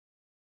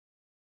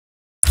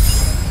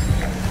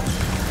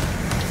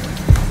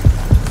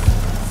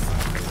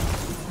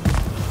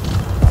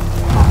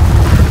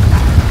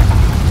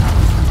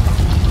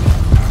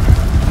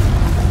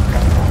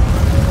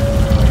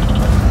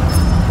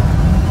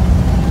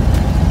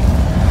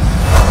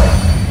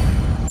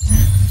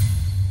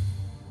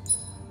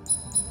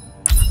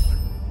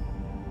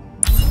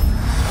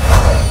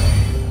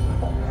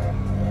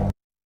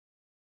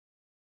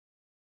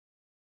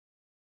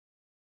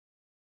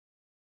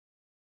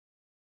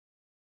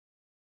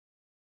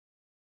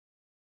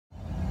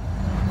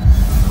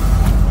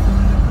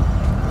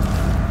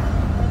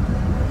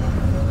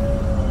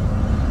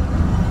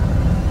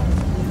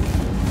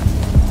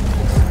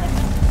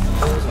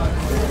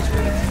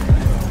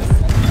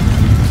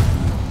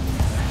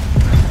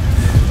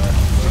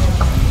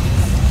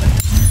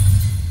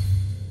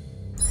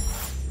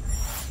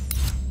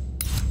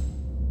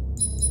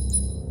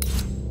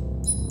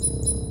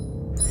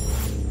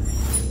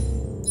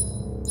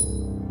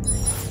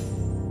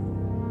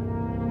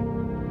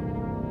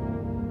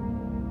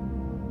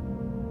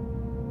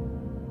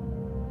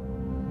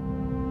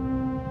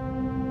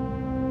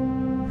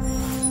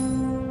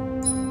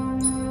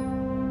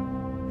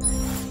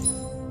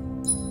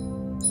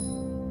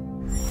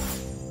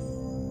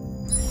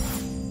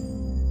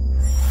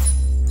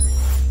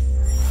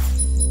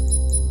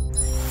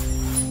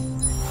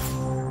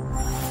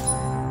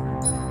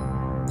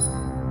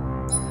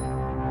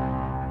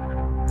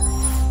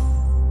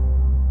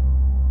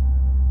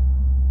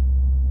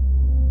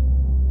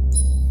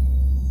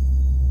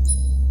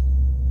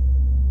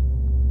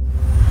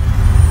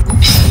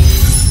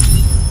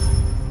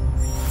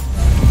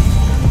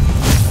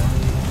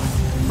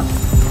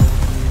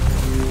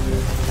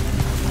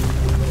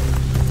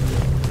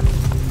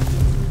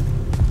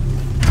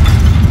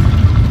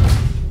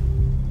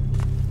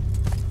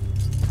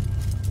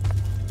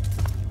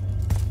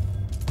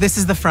This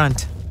is the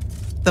front.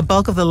 The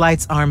bulk of the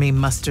Light's army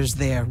musters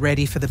there,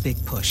 ready for the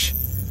big push.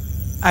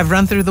 I've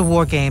run through the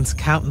war games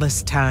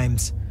countless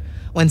times.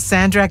 When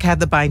Sandrak had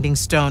the Binding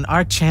Stone,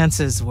 our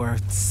chances were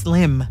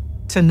slim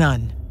to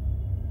none.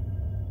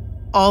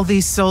 All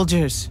these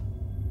soldiers,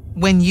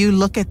 when you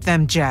look at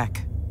them,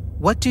 Jack,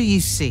 what do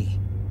you see?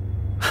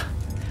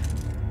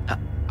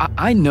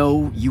 I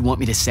know you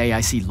want me to say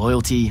I see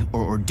loyalty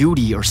or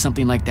duty or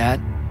something like that.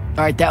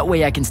 All right, that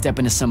way I can step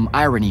into some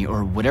irony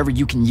or whatever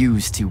you can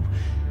use to...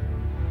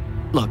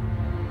 Look,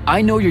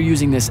 I know you're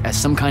using this as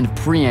some kind of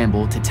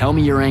preamble to tell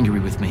me you're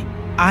angry with me.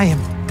 I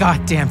am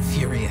goddamn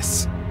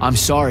furious. I'm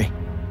sorry.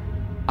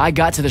 I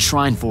got to the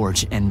Shrine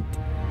Forge and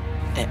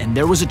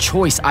there was a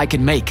choice I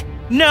could make.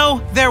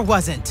 No, there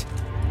wasn't.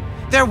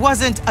 There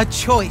wasn't a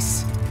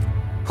choice.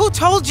 Who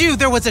told you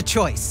there was a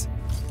choice?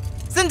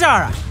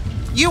 Zendara,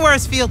 you were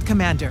as field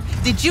commander.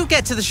 Did you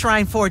get to the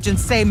Shrine Forge and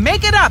say,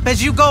 make it up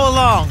as you go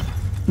along?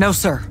 No,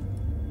 sir.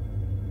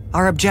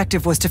 Our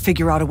objective was to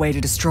figure out a way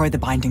to destroy the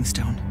Binding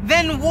Stone.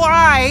 Then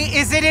why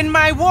is it in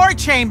my war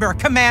chamber,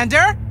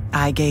 Commander?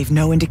 I gave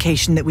no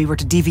indication that we were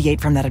to deviate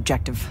from that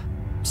objective,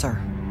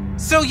 sir.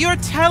 So you're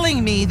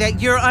telling me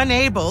that you're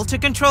unable to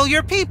control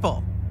your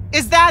people?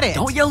 Is that it?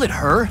 Don't yell at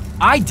her.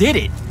 I did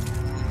it.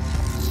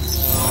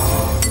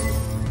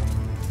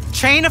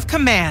 Chain of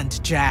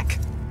command, Jack.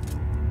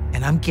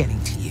 And I'm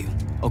getting to you.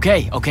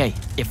 Okay.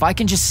 If I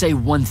can just say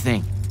one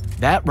thing.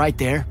 That right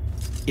there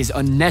is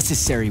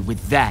unnecessary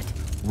with that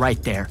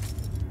right there.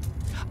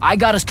 I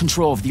got us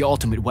control of the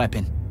ultimate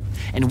weapon.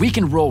 And we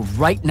can roll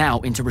right now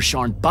into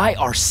Rasharn by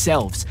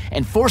ourselves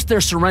and force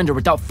their surrender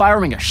without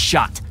firing a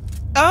shot.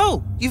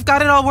 Oh, you've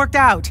got it all worked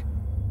out.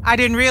 I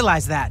didn't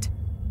realize that.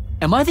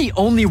 Am I the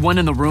only one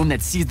in the room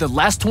that sees the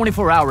last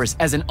 24 hours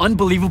as an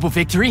unbelievable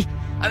victory?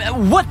 I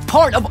mean, what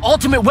part of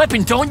Ultimate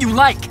Weapon don't you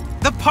like?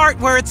 The part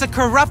where it's a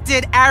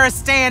corrupted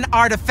Aristean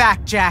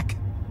artifact, Jack.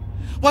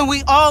 When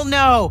we all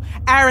know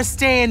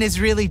Aristean is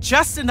really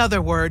just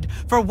another word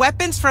for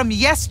weapons from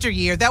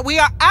yesteryear that we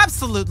are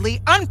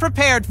absolutely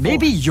unprepared for.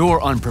 Maybe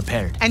you're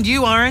unprepared. And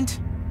you aren't?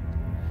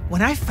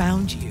 When I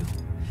found you,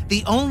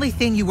 the only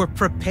thing you were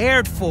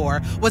prepared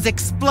for was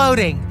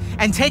exploding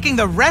and taking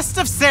the rest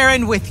of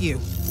Saren with you.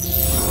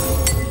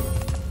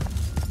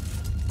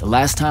 The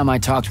last time I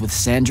talked with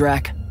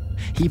Sandrak,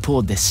 he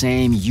pulled the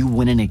same "you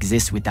wouldn't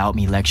exist without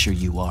me" lecture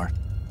you are.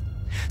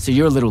 So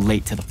you're a little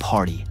late to the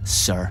party,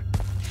 sir.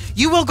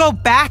 You will go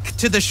back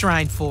to the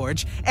Shrine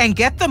Forge and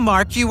get the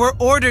mark you were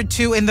ordered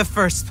to in the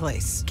first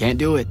place. Can't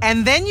do it.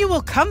 And then you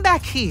will come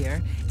back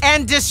here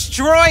and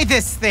destroy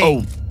this thing.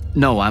 Oh,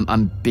 no,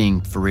 I'm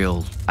being for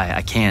real.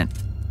 I can't.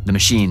 The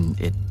machine,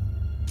 it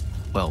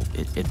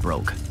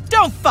broke.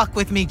 Don't fuck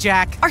with me,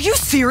 Jack. Are you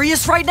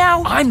serious right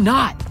now? I'm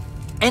not.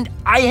 And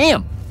I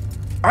am.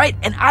 All right,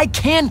 and I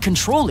can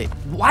control it.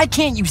 Why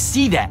can't you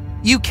see that?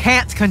 You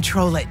can't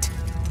control it.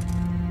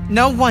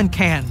 No one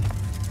can.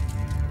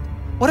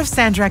 What if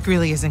Sandrak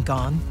really isn't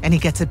gone, and he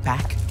gets it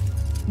back?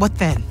 What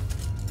then?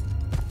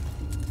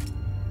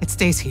 It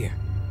stays here,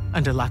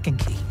 under lock and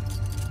key.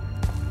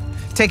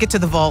 Take it to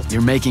the vault.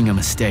 You're making a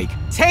mistake.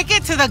 Take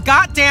it to the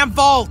goddamn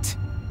vault!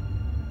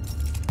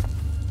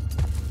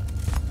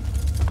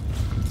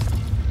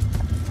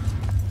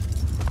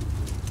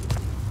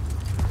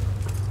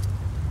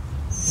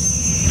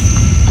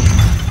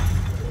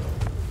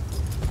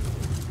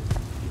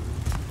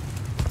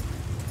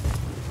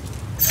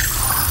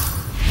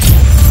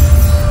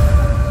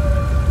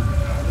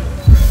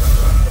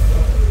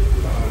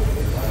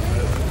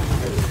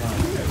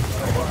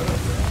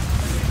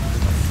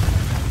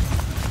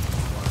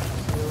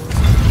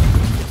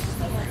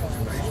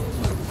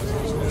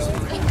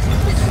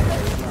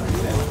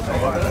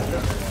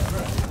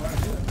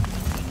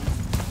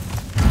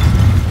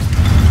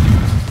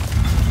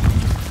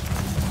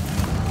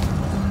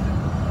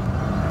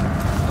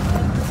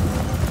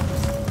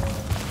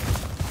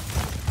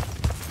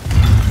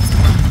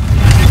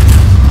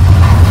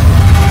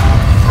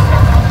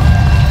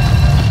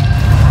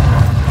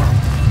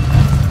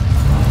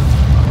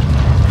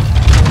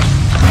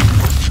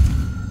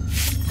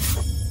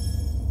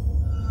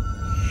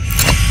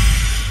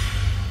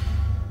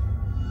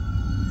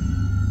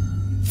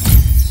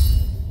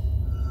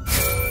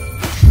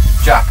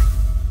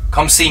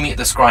 Come see me at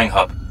the scrying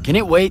hub. Can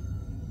it wait?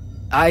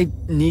 I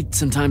need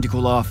some time to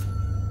cool off.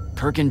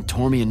 Kirkin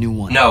tore me a new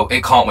one. No,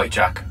 it can't wait,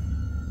 Jack.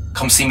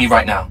 Come see me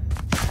right now.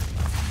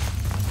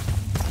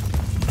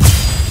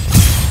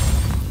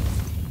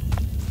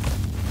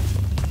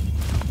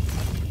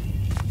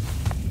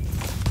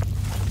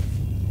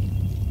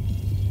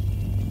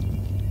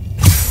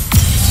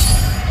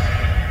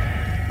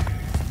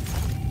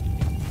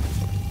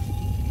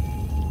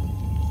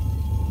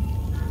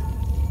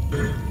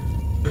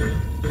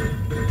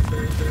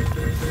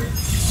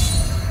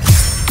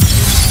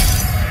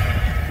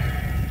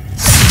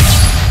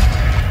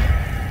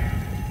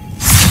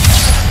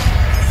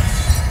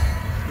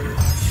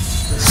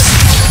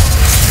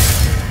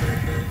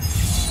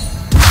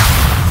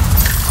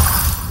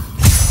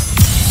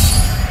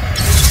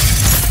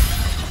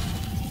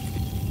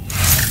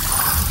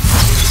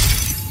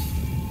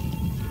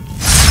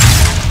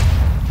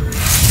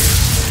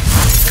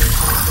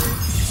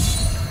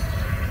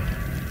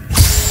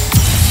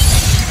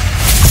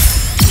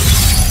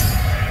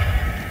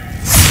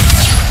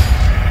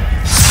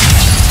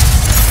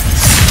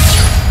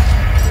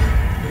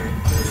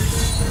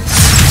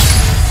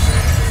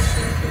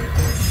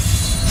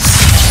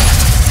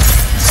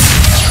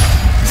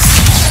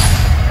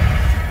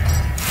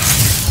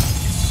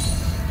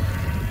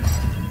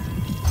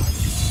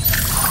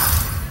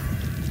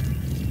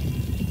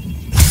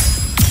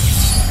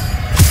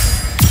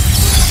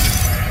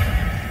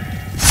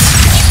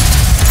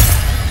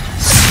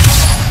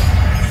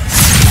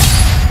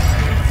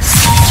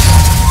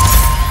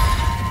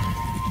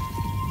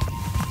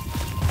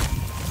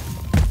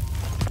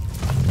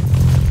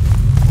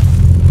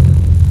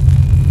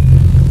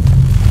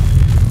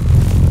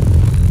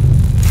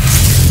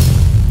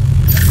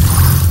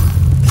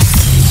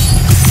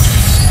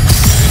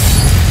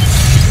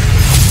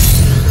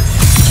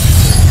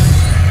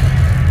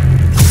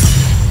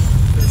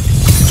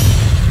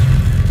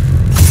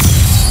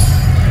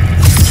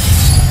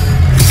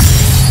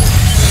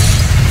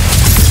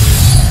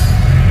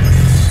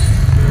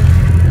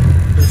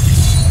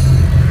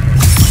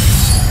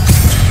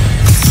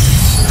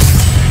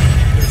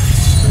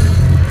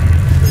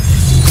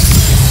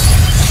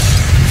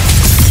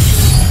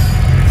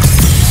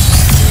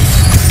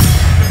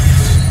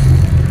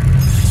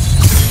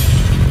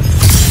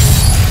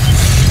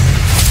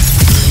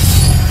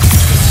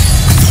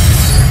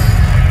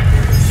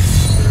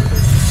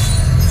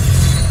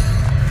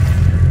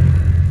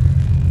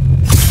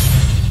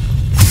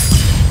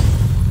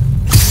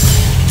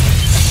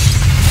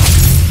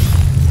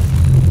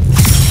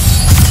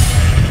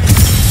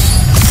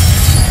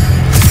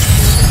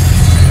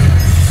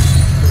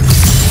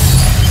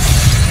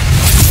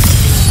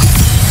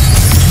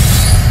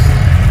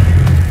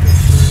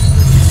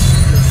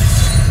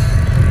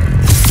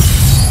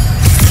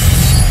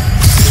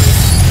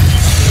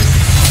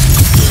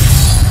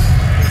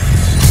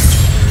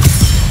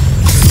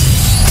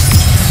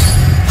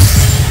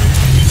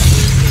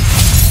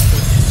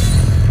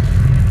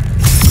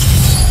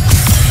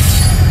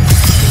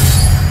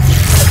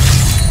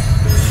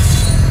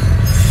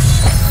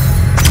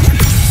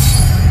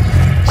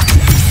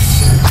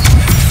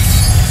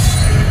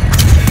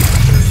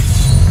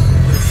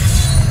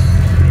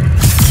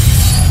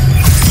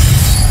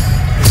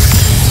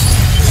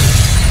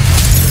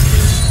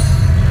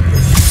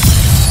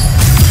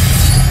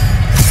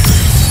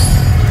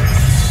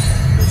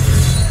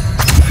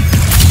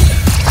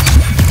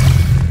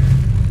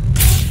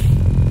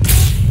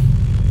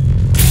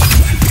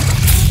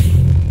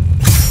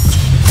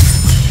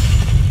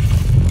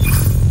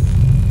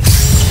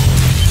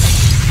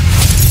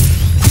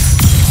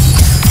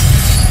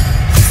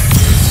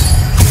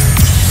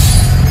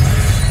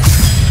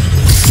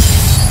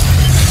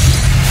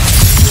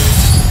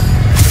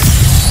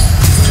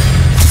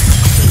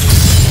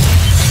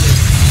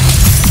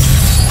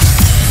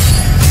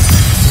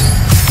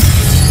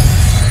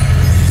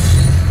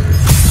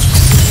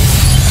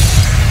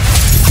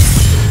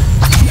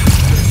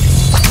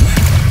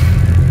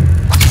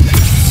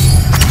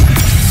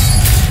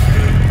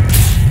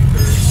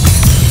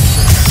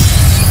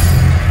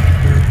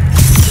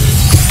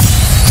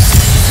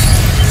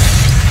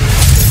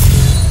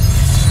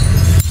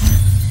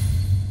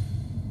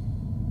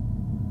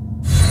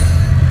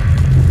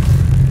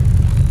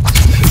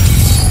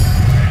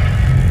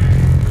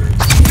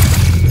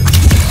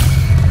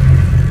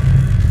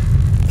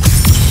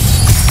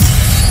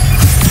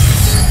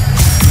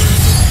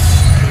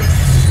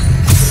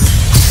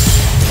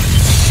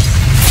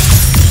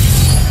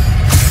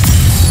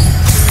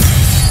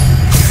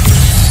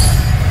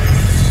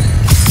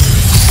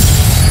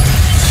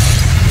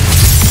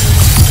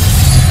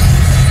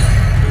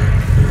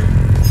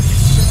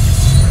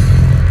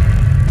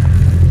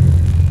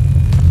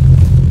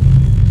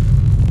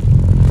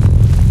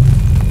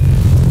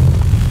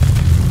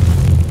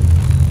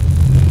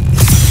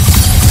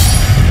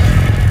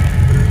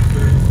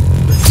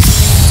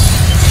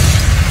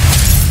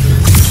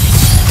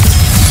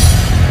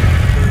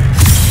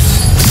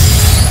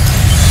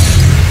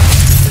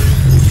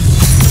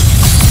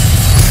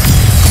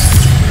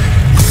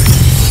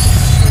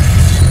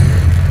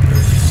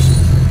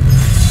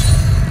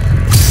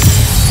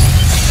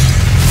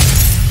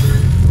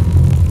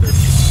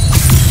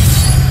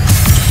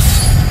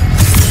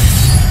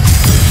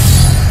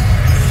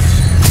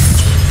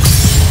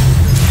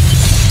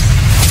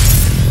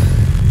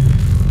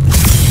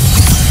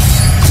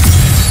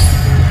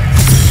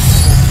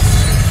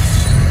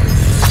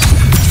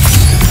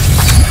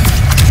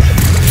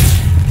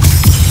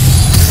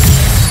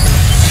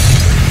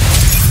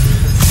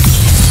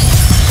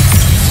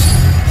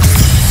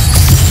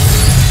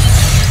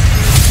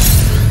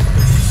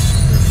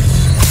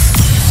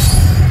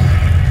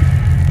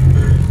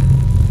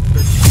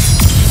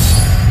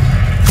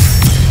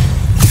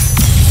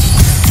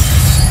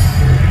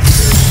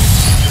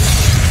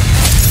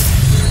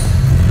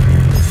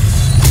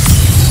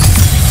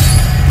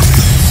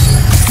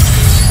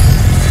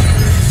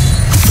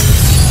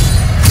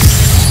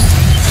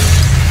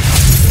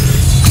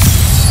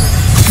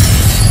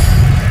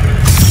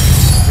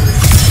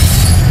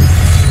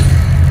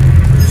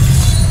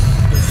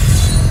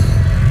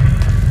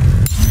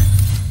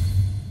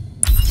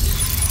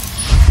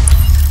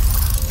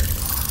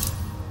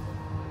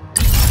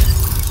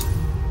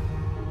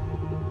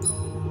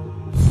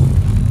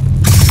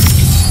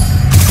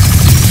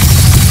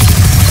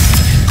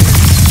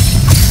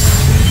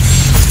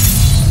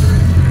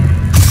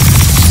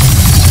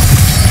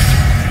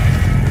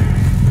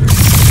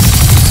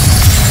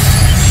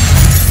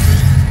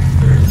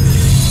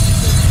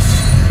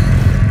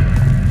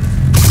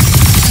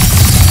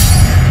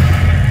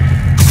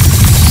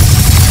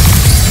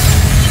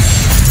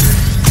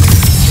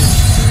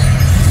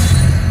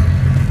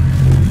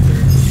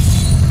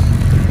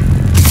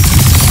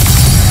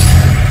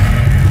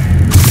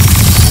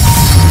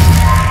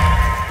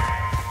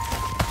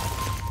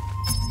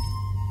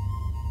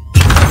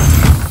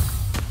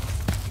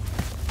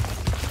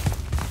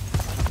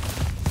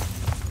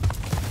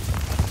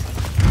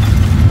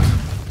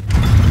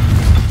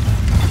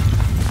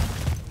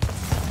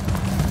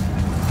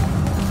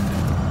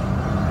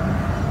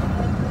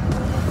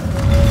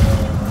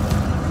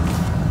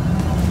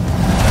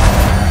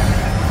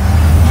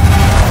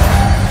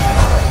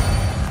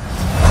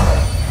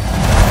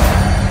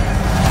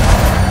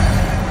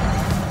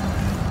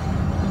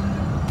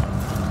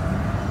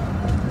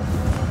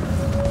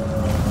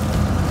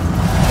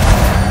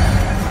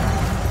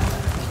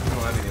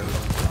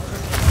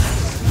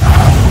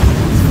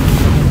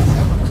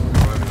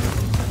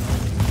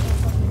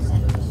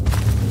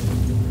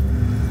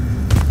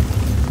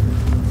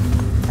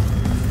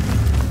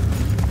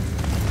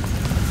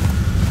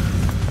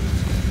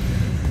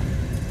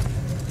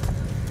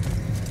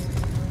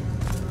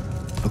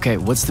 Okay,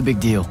 what's the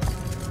big deal?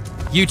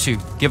 You two,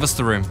 give us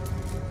the room.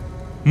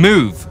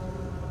 Move!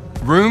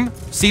 Room,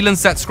 seal and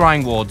set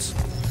scrying wards.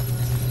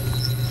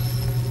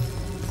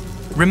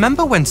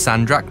 Remember when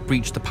Sandrak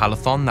breached the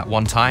Palathon that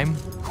one time?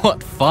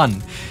 What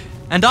fun!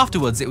 And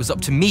afterwards, it was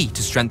up to me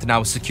to strengthen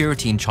our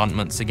security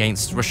enchantments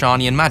against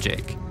Roshanian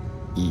magic.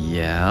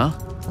 Yeah?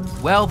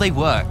 Well, they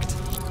worked.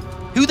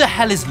 Who the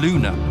hell is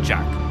Luna,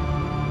 Jack?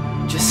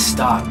 Just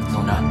stop,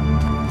 Luna.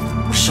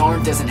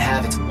 Roshan doesn't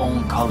have its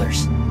own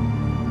colors.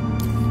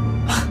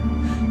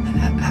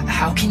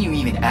 How can you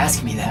even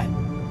ask me that?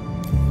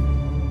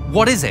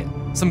 What is it?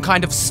 Some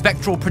kind of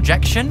spectral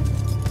projection?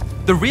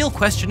 The real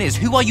question is,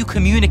 who are you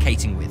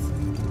communicating with?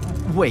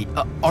 Wait,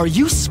 are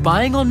you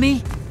spying on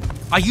me?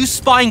 Are you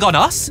spying on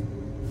us?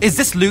 Is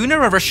this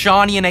Luna a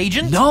Roshanian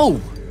agent?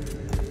 No!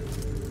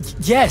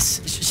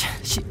 Yes,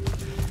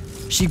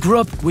 she grew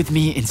up with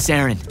me in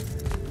Saren.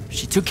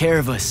 She took care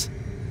of us.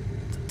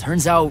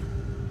 Turns out...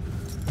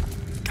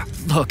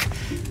 Look,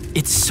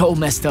 it's so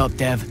messed up,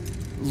 Dev.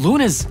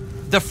 Luna's...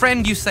 The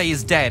friend you say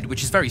is dead,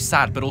 which is very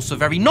sad, but also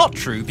very not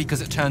true, because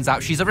it turns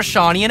out she's a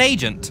Roshanian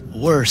agent.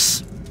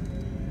 Worse.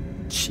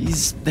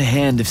 She's the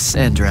hand of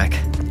Sandrak.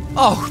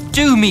 Oh,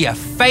 do me a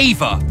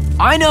favor!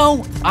 I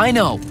know.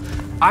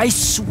 I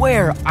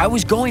swear I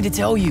was going to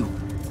tell you.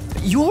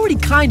 You already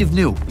kind of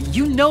knew.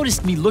 You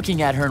noticed me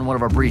looking at her in one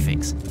of our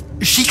briefings.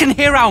 She can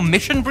hear our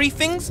mission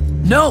briefings?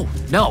 No.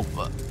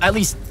 At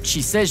least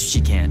she says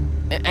she can.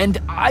 And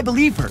I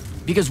believe her,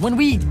 because when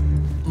we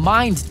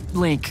mind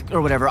link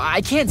or whatever, I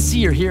can't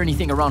see or hear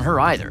anything around her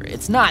either.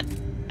 It's not...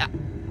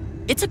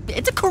 It's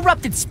a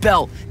corrupted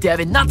spell,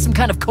 Devin, not some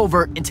kind of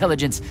covert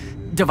intelligence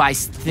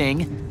device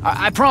thing.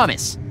 I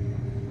promise.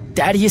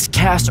 Thaddeus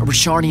cast a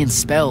Roshanian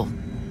spell.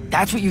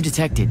 That's what you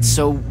detected,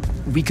 so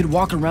we could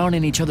walk around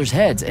in each other's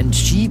heads, and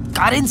she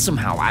got in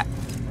somehow.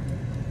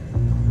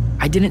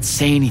 I didn't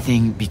say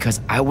anything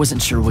because I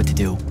wasn't sure what to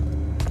do.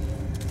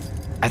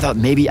 I thought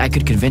maybe I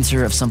could convince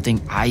her of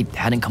something I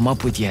hadn't come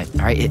up with yet,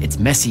 all right? It's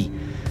messy.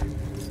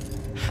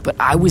 But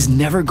I was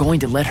never going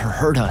to let her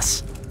hurt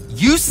us.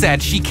 You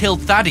said she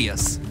killed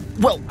Thaddeus.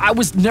 Well, I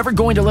was never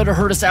going to let her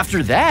hurt us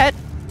after that.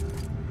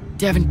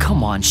 Devin,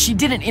 come on. She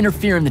didn't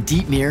interfere in the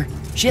Deep Mirror.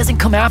 She hasn't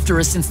come after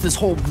us since this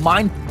whole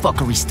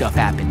mindfuckery stuff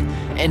happened.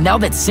 And now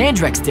that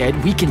Sandrak's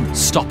dead, we can...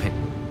 Stop it.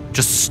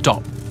 Just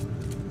stop.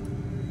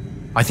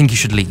 I think you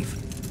should leave.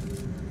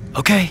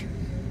 Okay.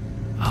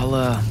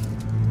 I'll,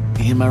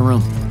 be in my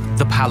room.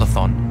 The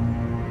Palathon.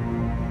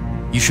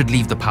 You should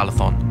leave the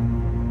Palathon.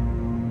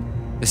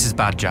 This is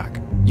bad,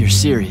 Jack. You're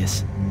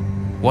serious?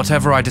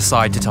 Whatever I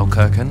decide to tell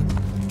Kirkan,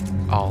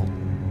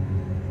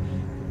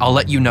 I'll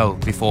let you know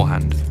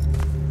beforehand.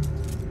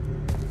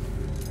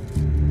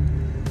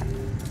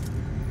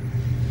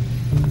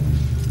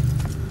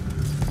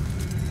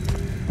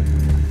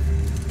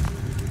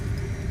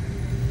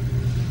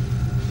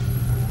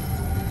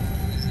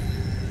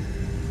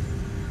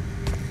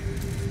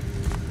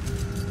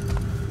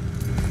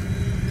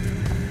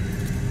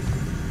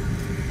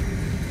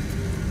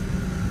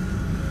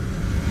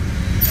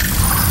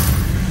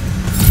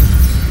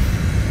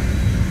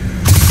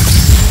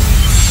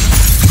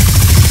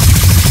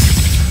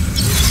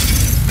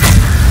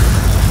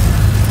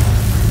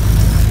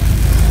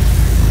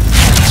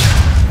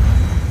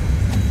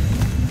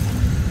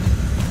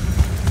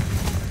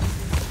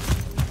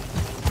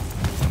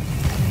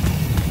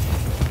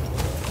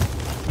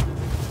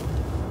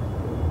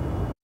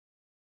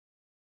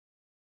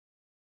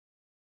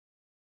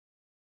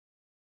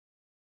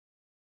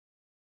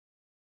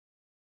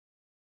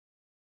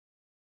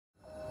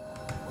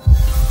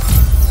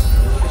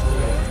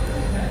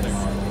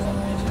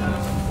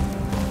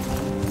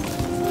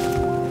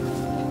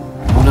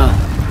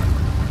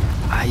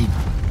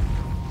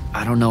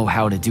 I don't know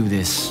how to do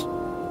this.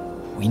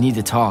 We need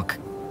to talk.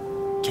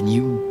 Can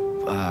you,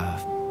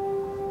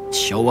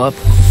 show up?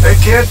 Hey,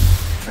 kid.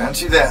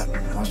 Fancy that.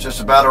 I was just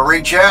about to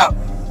reach out.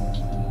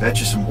 Bet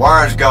you some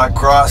wires got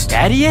crossed.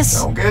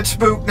 Thaddeus? Don't get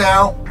spooked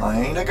now. I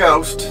ain't a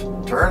ghost.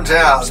 Turns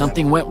out...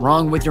 Something went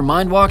wrong with your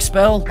mind walk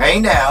spell? Hey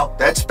now,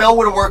 that spell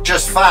would have worked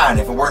just fine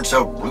if it weren't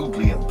so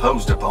rudely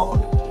imposed upon.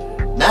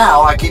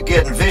 Now I keep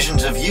getting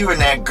visions of you and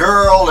that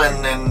girl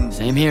and...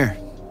 Same here.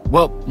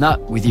 Well,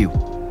 not with you.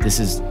 This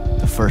is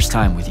the first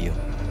time with you.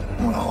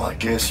 Well, I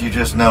guess you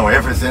just know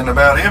everything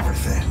about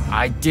everything.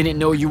 I didn't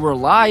know you were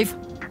alive.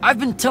 I've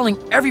been telling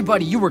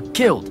everybody you were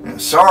killed. Yeah,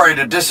 sorry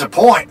to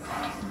disappoint.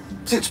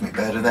 Suits me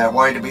better that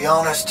way, to be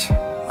honest.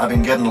 I've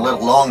been getting a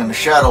little long in the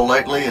shadow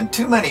lately, and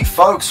too many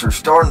folks are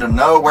starting to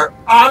know where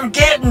I'm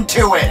getting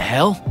to it. The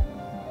hell?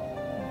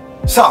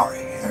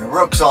 Sorry,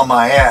 Rook's on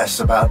my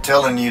ass about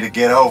telling you to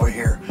get over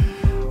here.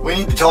 We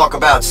need to talk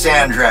about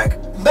Sandrak.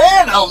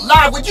 Man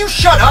alive, would you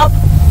shut up?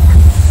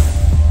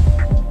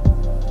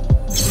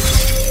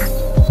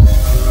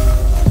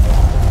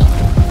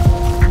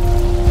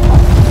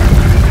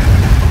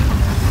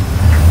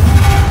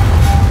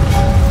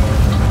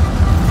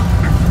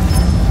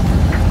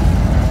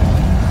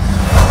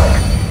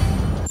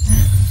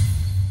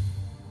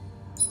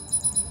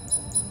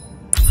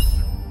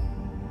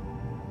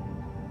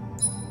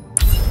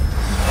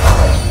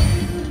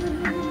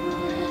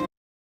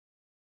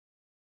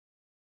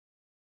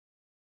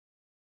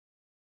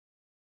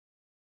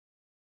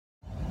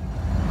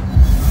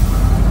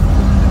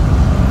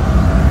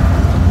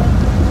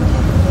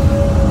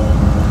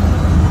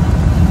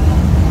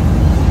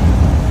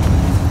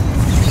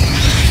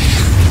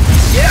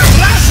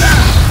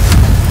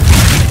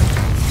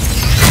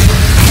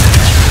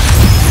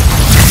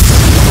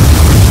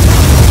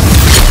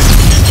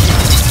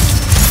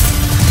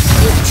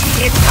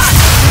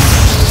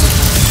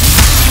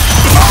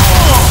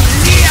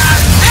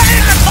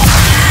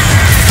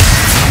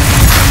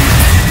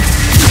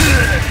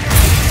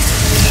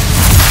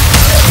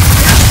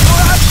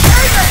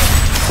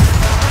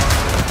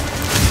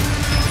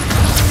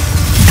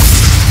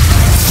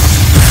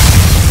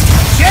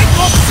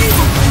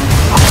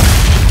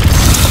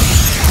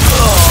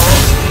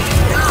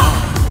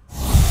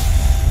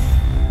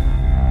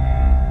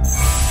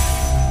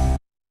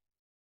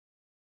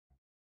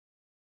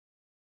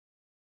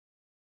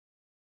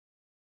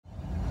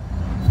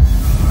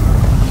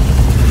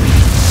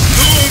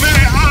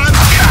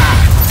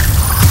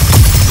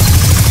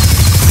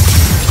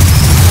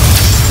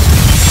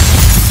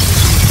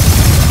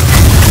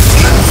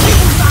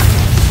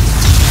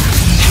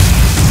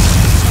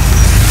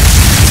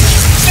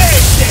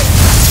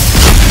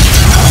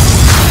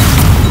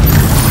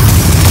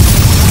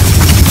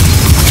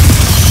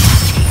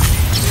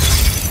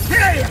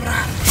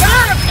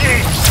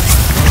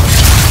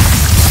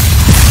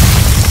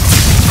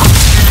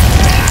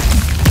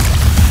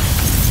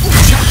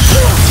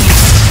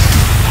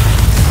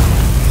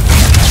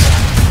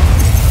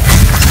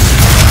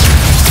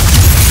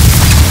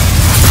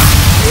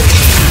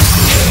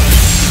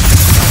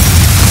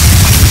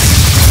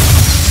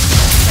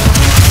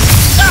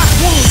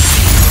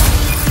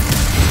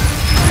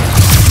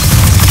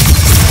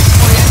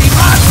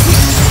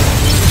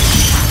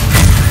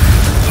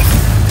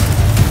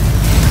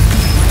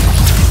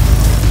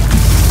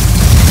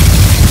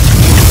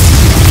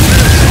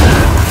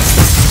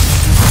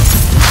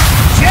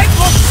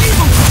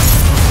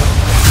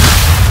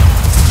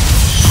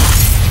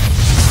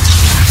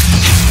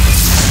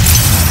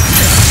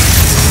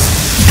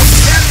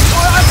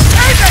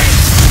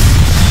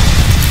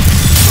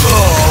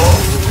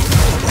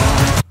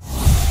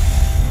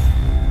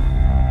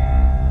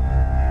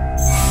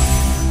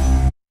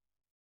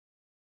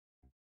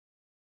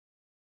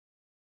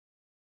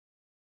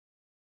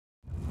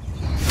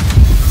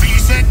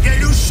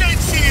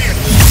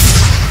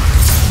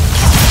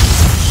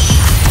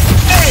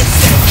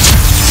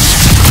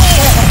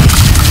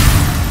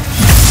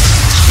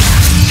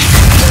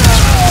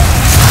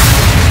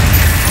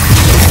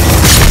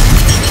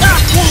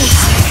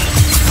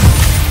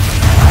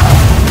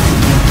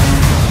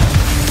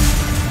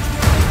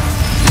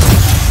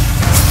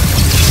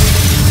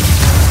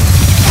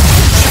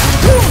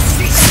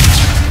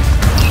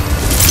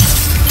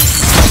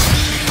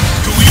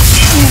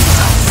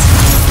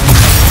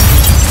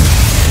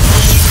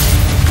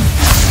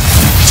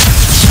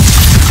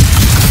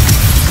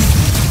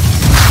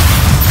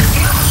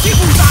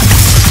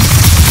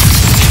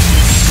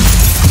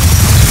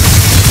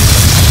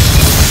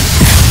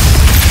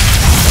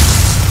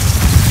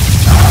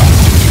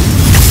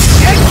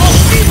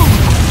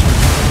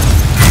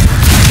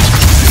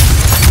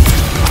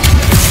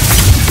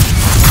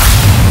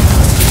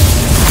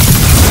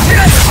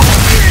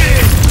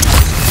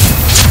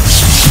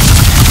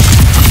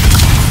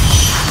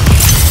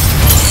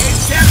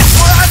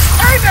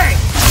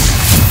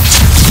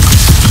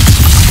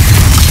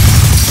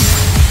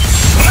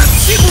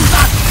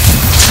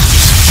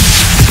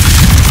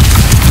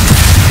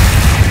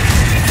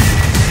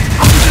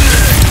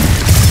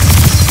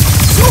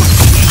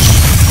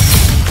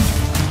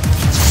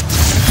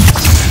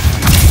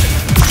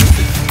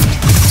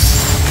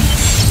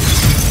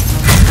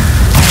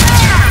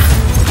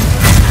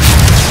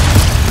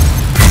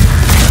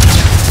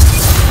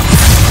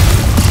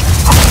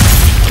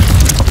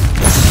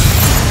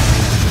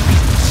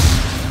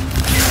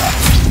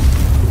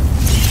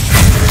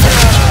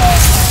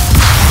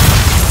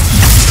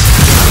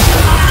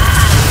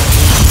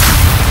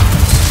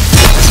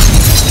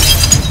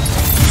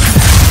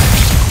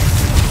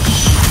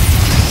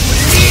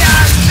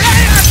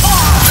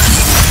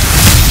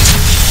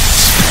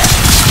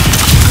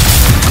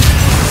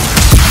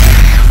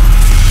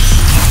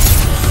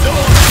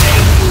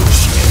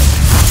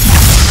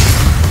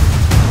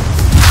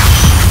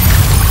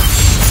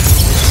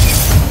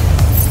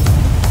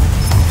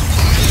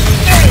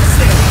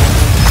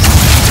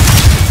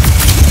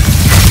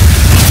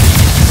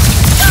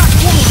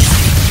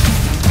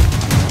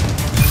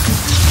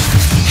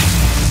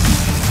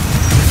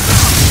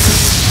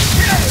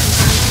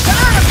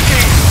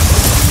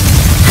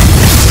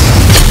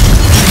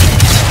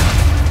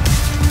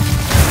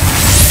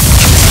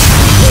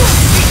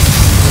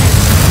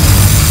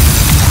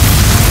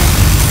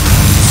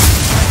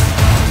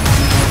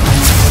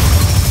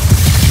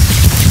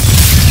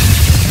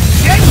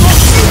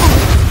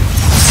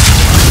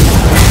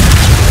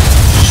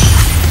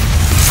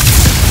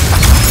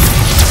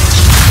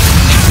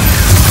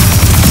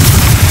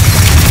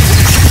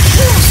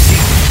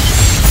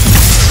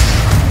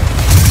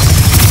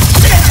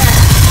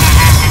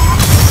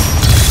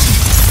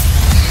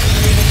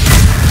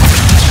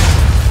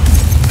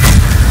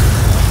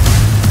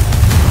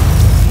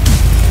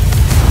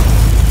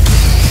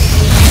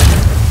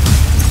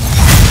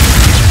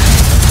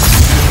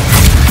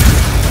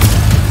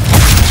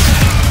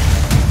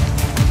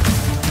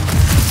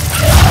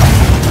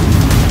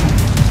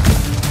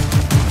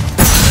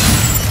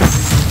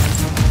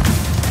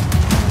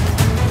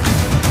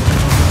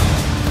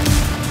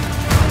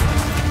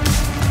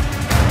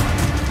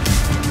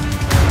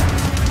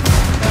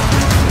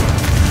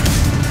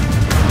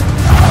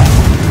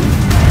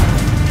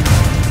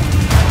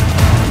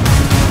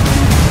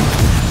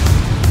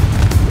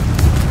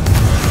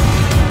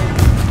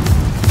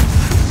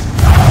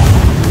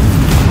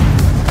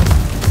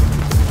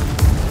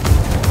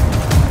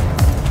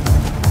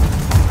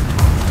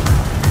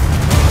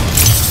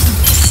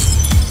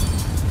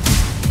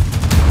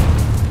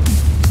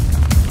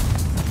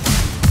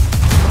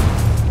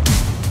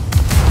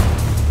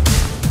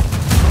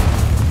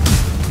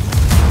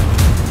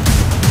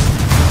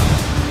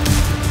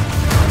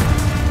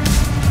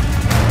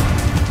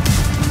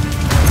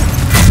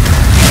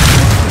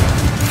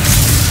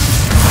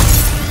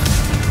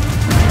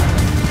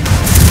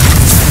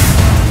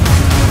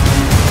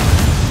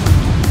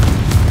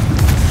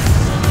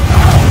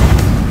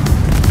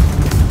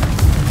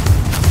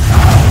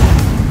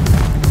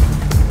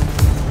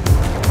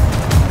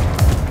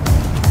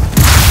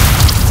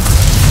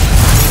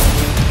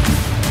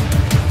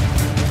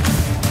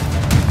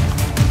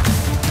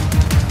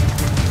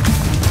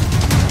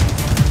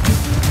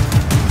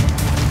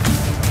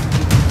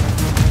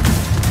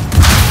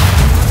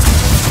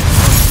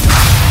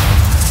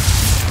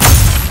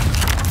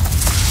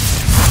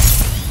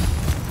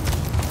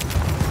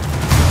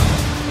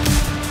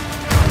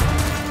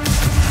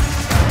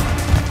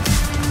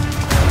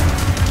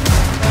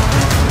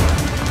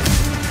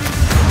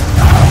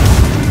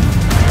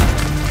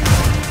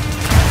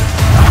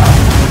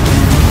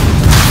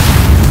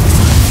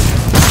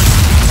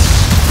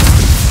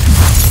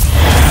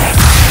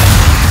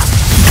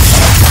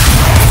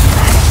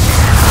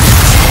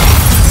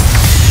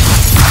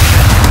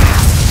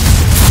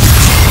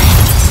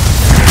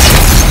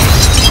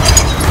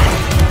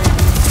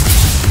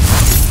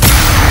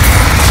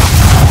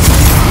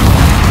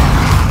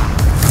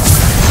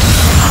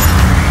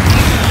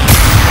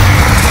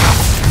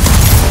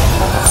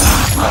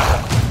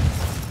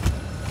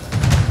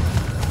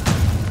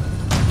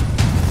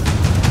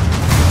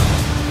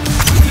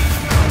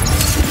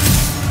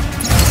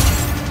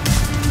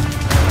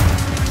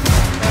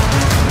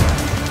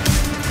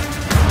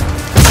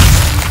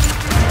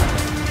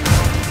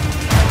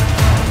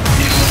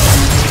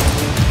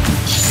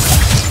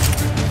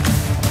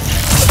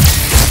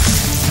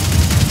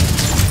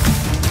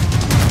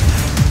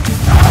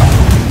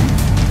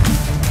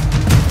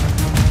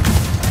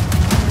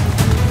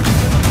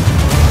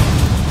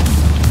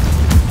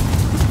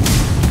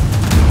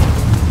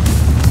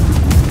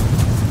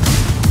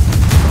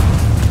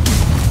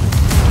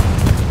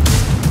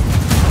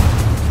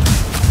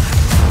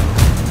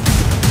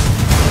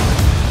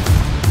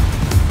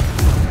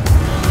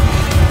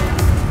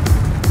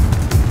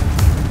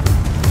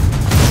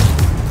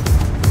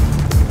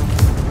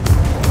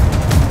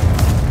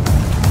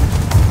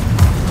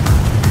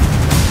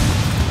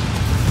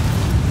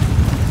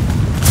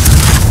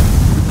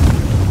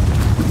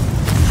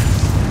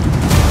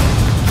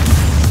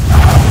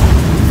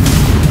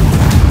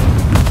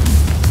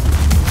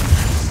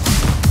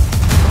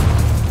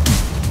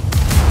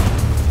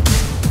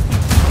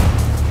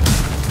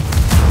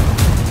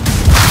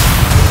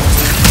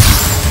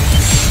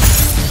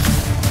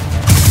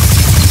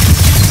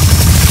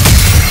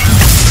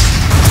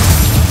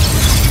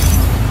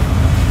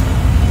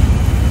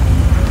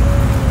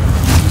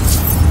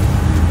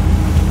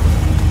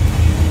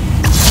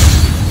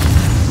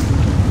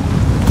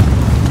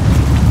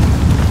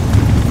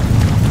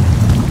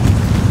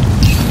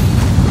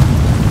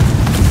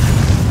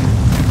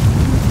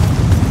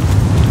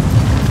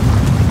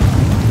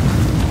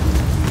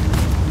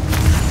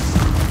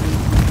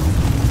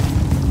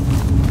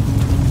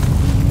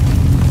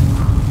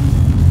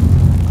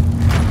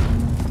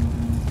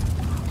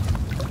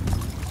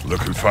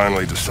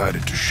 finally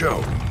decided to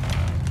show.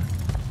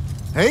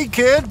 Hey,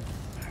 kid.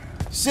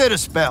 Sit a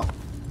spell.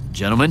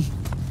 Gentlemen,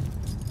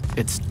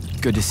 it's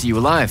good to see you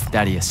alive,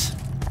 Thaddeus.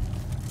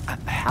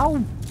 How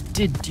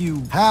did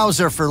you...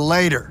 Hows are for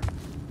later.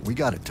 We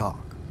gotta talk.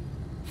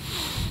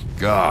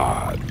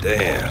 God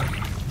damn.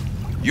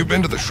 You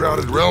been to the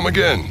Shrouded Realm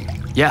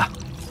again? Yeah.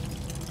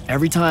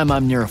 Every time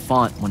I'm near a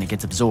font when it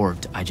gets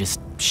absorbed, I just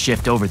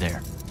shift over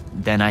there.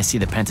 Then I see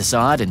the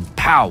Pentasod and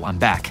pow, I'm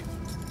back.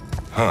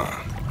 Huh.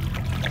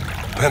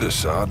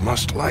 Pentasod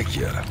must like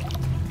you.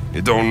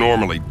 It don't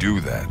normally do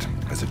that,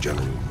 as a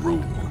general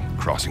rule.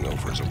 Crossing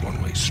over is a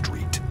one-way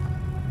street.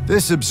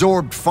 This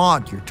absorbed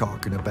font you're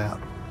talking about.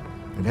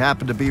 It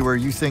happened to be where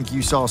you think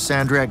you saw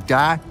Sandrak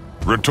die?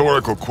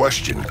 Rhetorical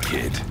question,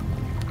 kid.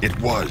 It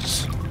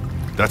was.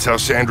 That's how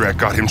Sandrak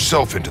got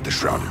himself into the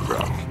Shrouded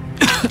Realm.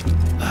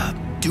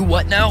 Do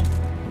what now?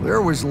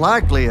 There was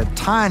likely a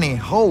tiny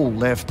hole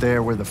left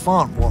there where the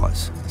font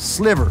was. A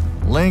sliver,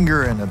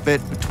 lingering a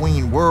bit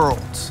between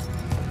worlds.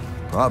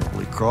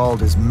 Probably crawled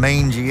his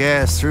mangy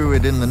ass through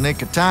it in the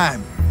nick of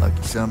time.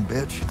 Lucky some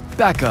bitch.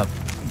 Back up.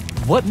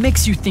 What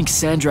makes you think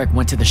Sandrak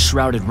went to the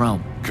Shrouded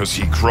Realm? 'Cause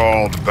he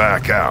crawled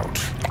back out.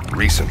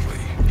 Recently.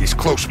 He's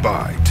close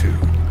by, too.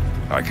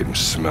 I can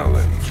smell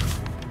him.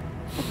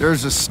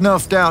 There's a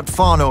snuffed out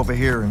font over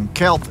here in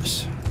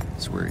Kelphus.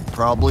 That's where he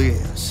probably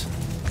is.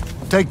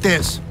 Take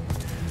this.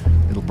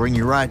 It'll bring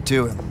you right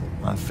to him.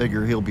 I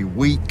figure he'll be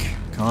weak,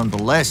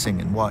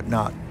 convalescing and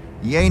whatnot.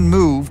 He ain't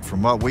moved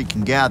from what we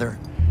can gather.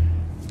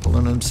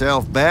 Pulling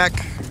himself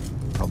back,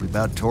 probably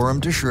about tore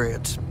him to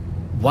shreds.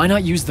 Why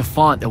not use the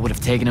font that would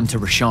have taken him to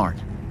Rasharn?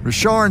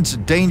 Rasharn's a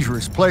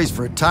dangerous place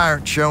for a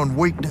tyrant showing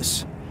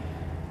weakness.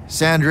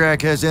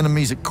 Sandrak has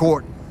enemies at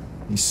court.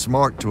 He's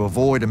smart to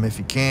avoid them if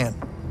he can.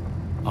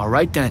 All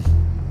right then.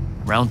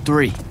 Round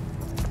 3.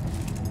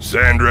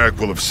 Sandrak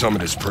will have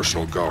summoned his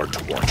personal guard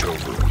to watch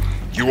over him.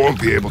 You won't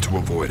be able to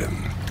avoid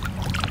him.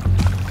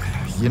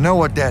 You know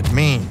what that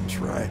means,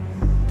 right?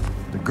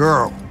 The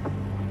girl.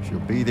 She'll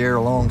be there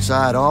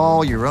alongside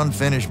all your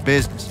unfinished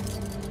business.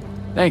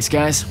 Thanks,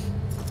 guys.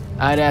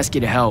 I'd ask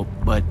you to help,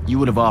 but you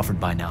would have offered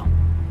by now.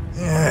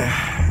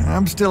 Yeah,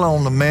 I'm still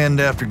on the mend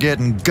after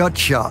getting gut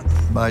shot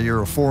by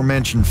your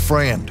aforementioned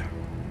friend.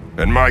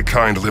 And my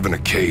kind live in a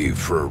cave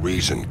for a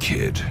reason,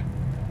 kid.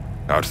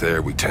 Out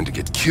there, we tend to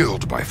get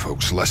killed by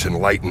folks less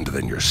enlightened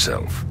than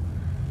yourself.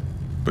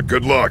 But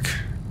good luck,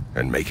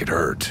 and make it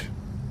hurt.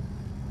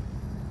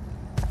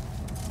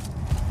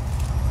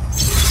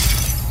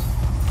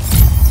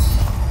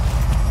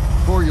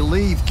 Before you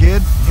leave,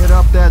 kid, hit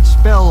up that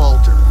spell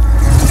altar.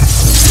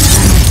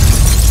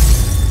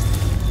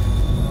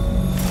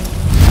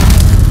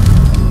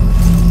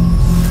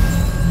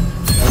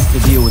 What's the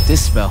deal with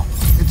this spell?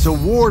 It's a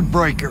ward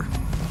breaker.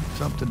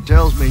 Something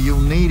tells me you'll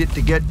need it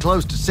to get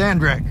close to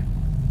Sandrak.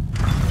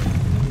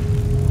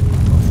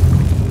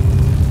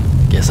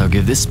 Guess I'll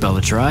give this spell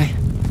a try.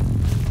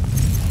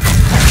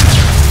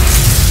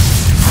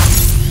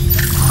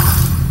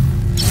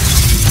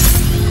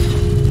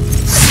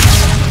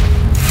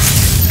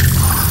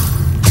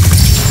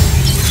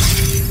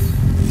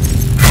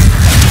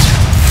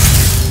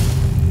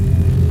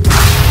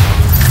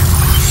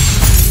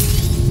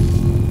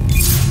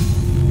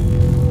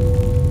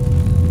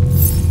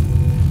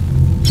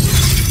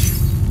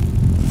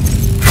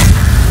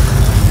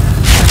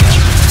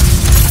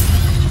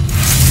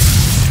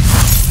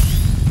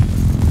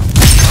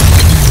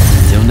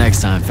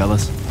 Next time,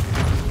 fellas.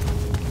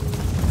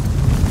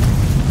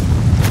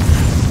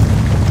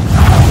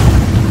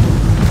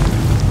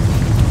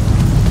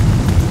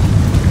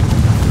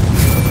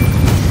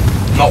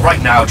 Not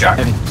right now, Jack.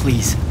 Evan,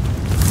 please.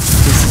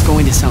 This is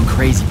going to sound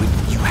crazy, but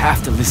you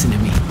have to listen to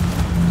me.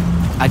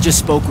 I just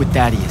spoke with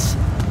Thaddeus.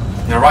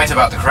 You're right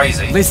about the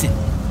crazy. Listen,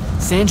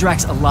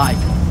 Sandrak's alive.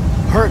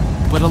 Hurt,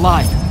 but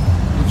alive.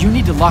 You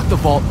need to lock the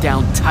vault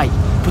down tight.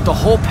 Put the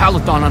whole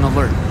Palathon on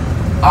alert.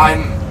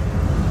 I'm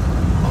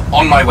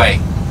on my way.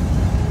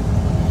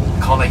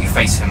 Can't let you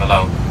face him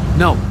alone.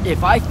 No,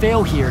 if I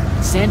fail here,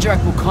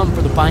 Sandrak will come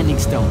for the Binding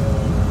Stone.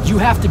 You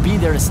have to be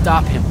there to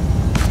stop him.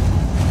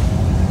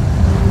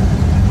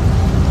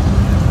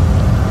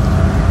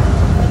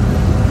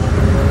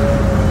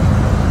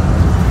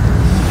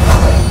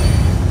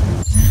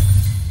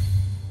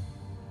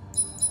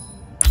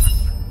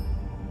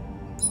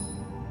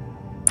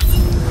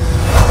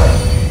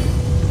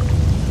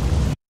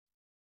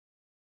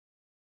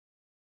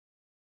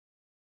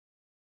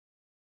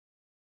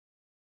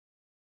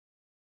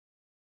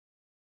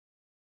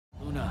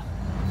 Luna,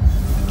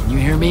 can you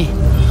hear me?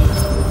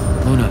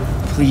 Luna,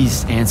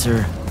 please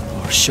answer,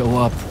 or show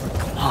up, or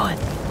come on.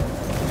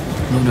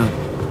 Luna,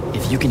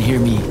 if you can hear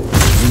me,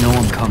 you know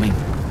I'm coming.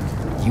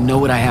 You know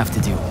what I have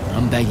to do.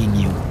 I'm begging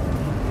you.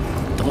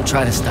 Don't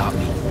try to stop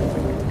me.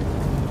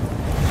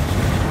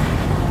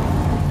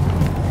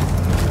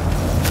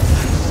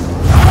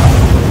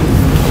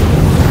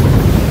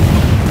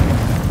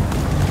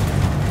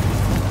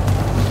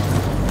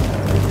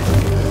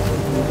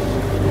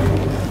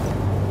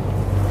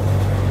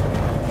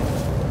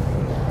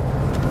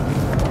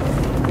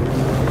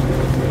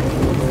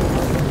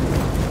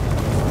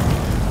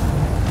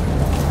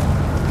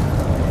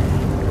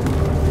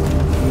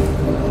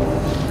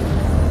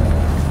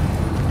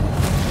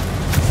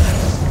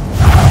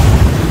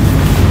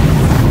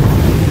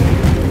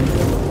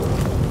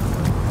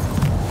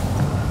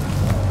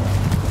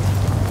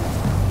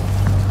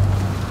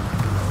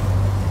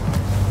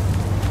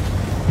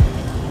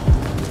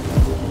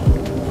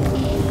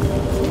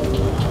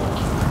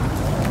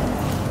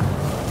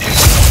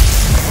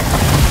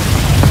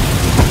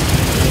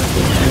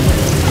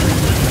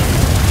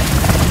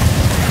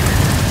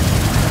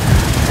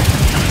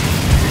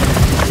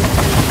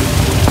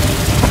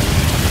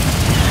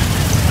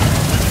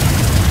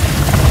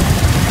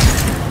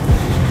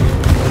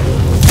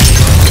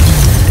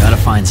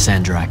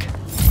 find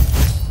Sandrak.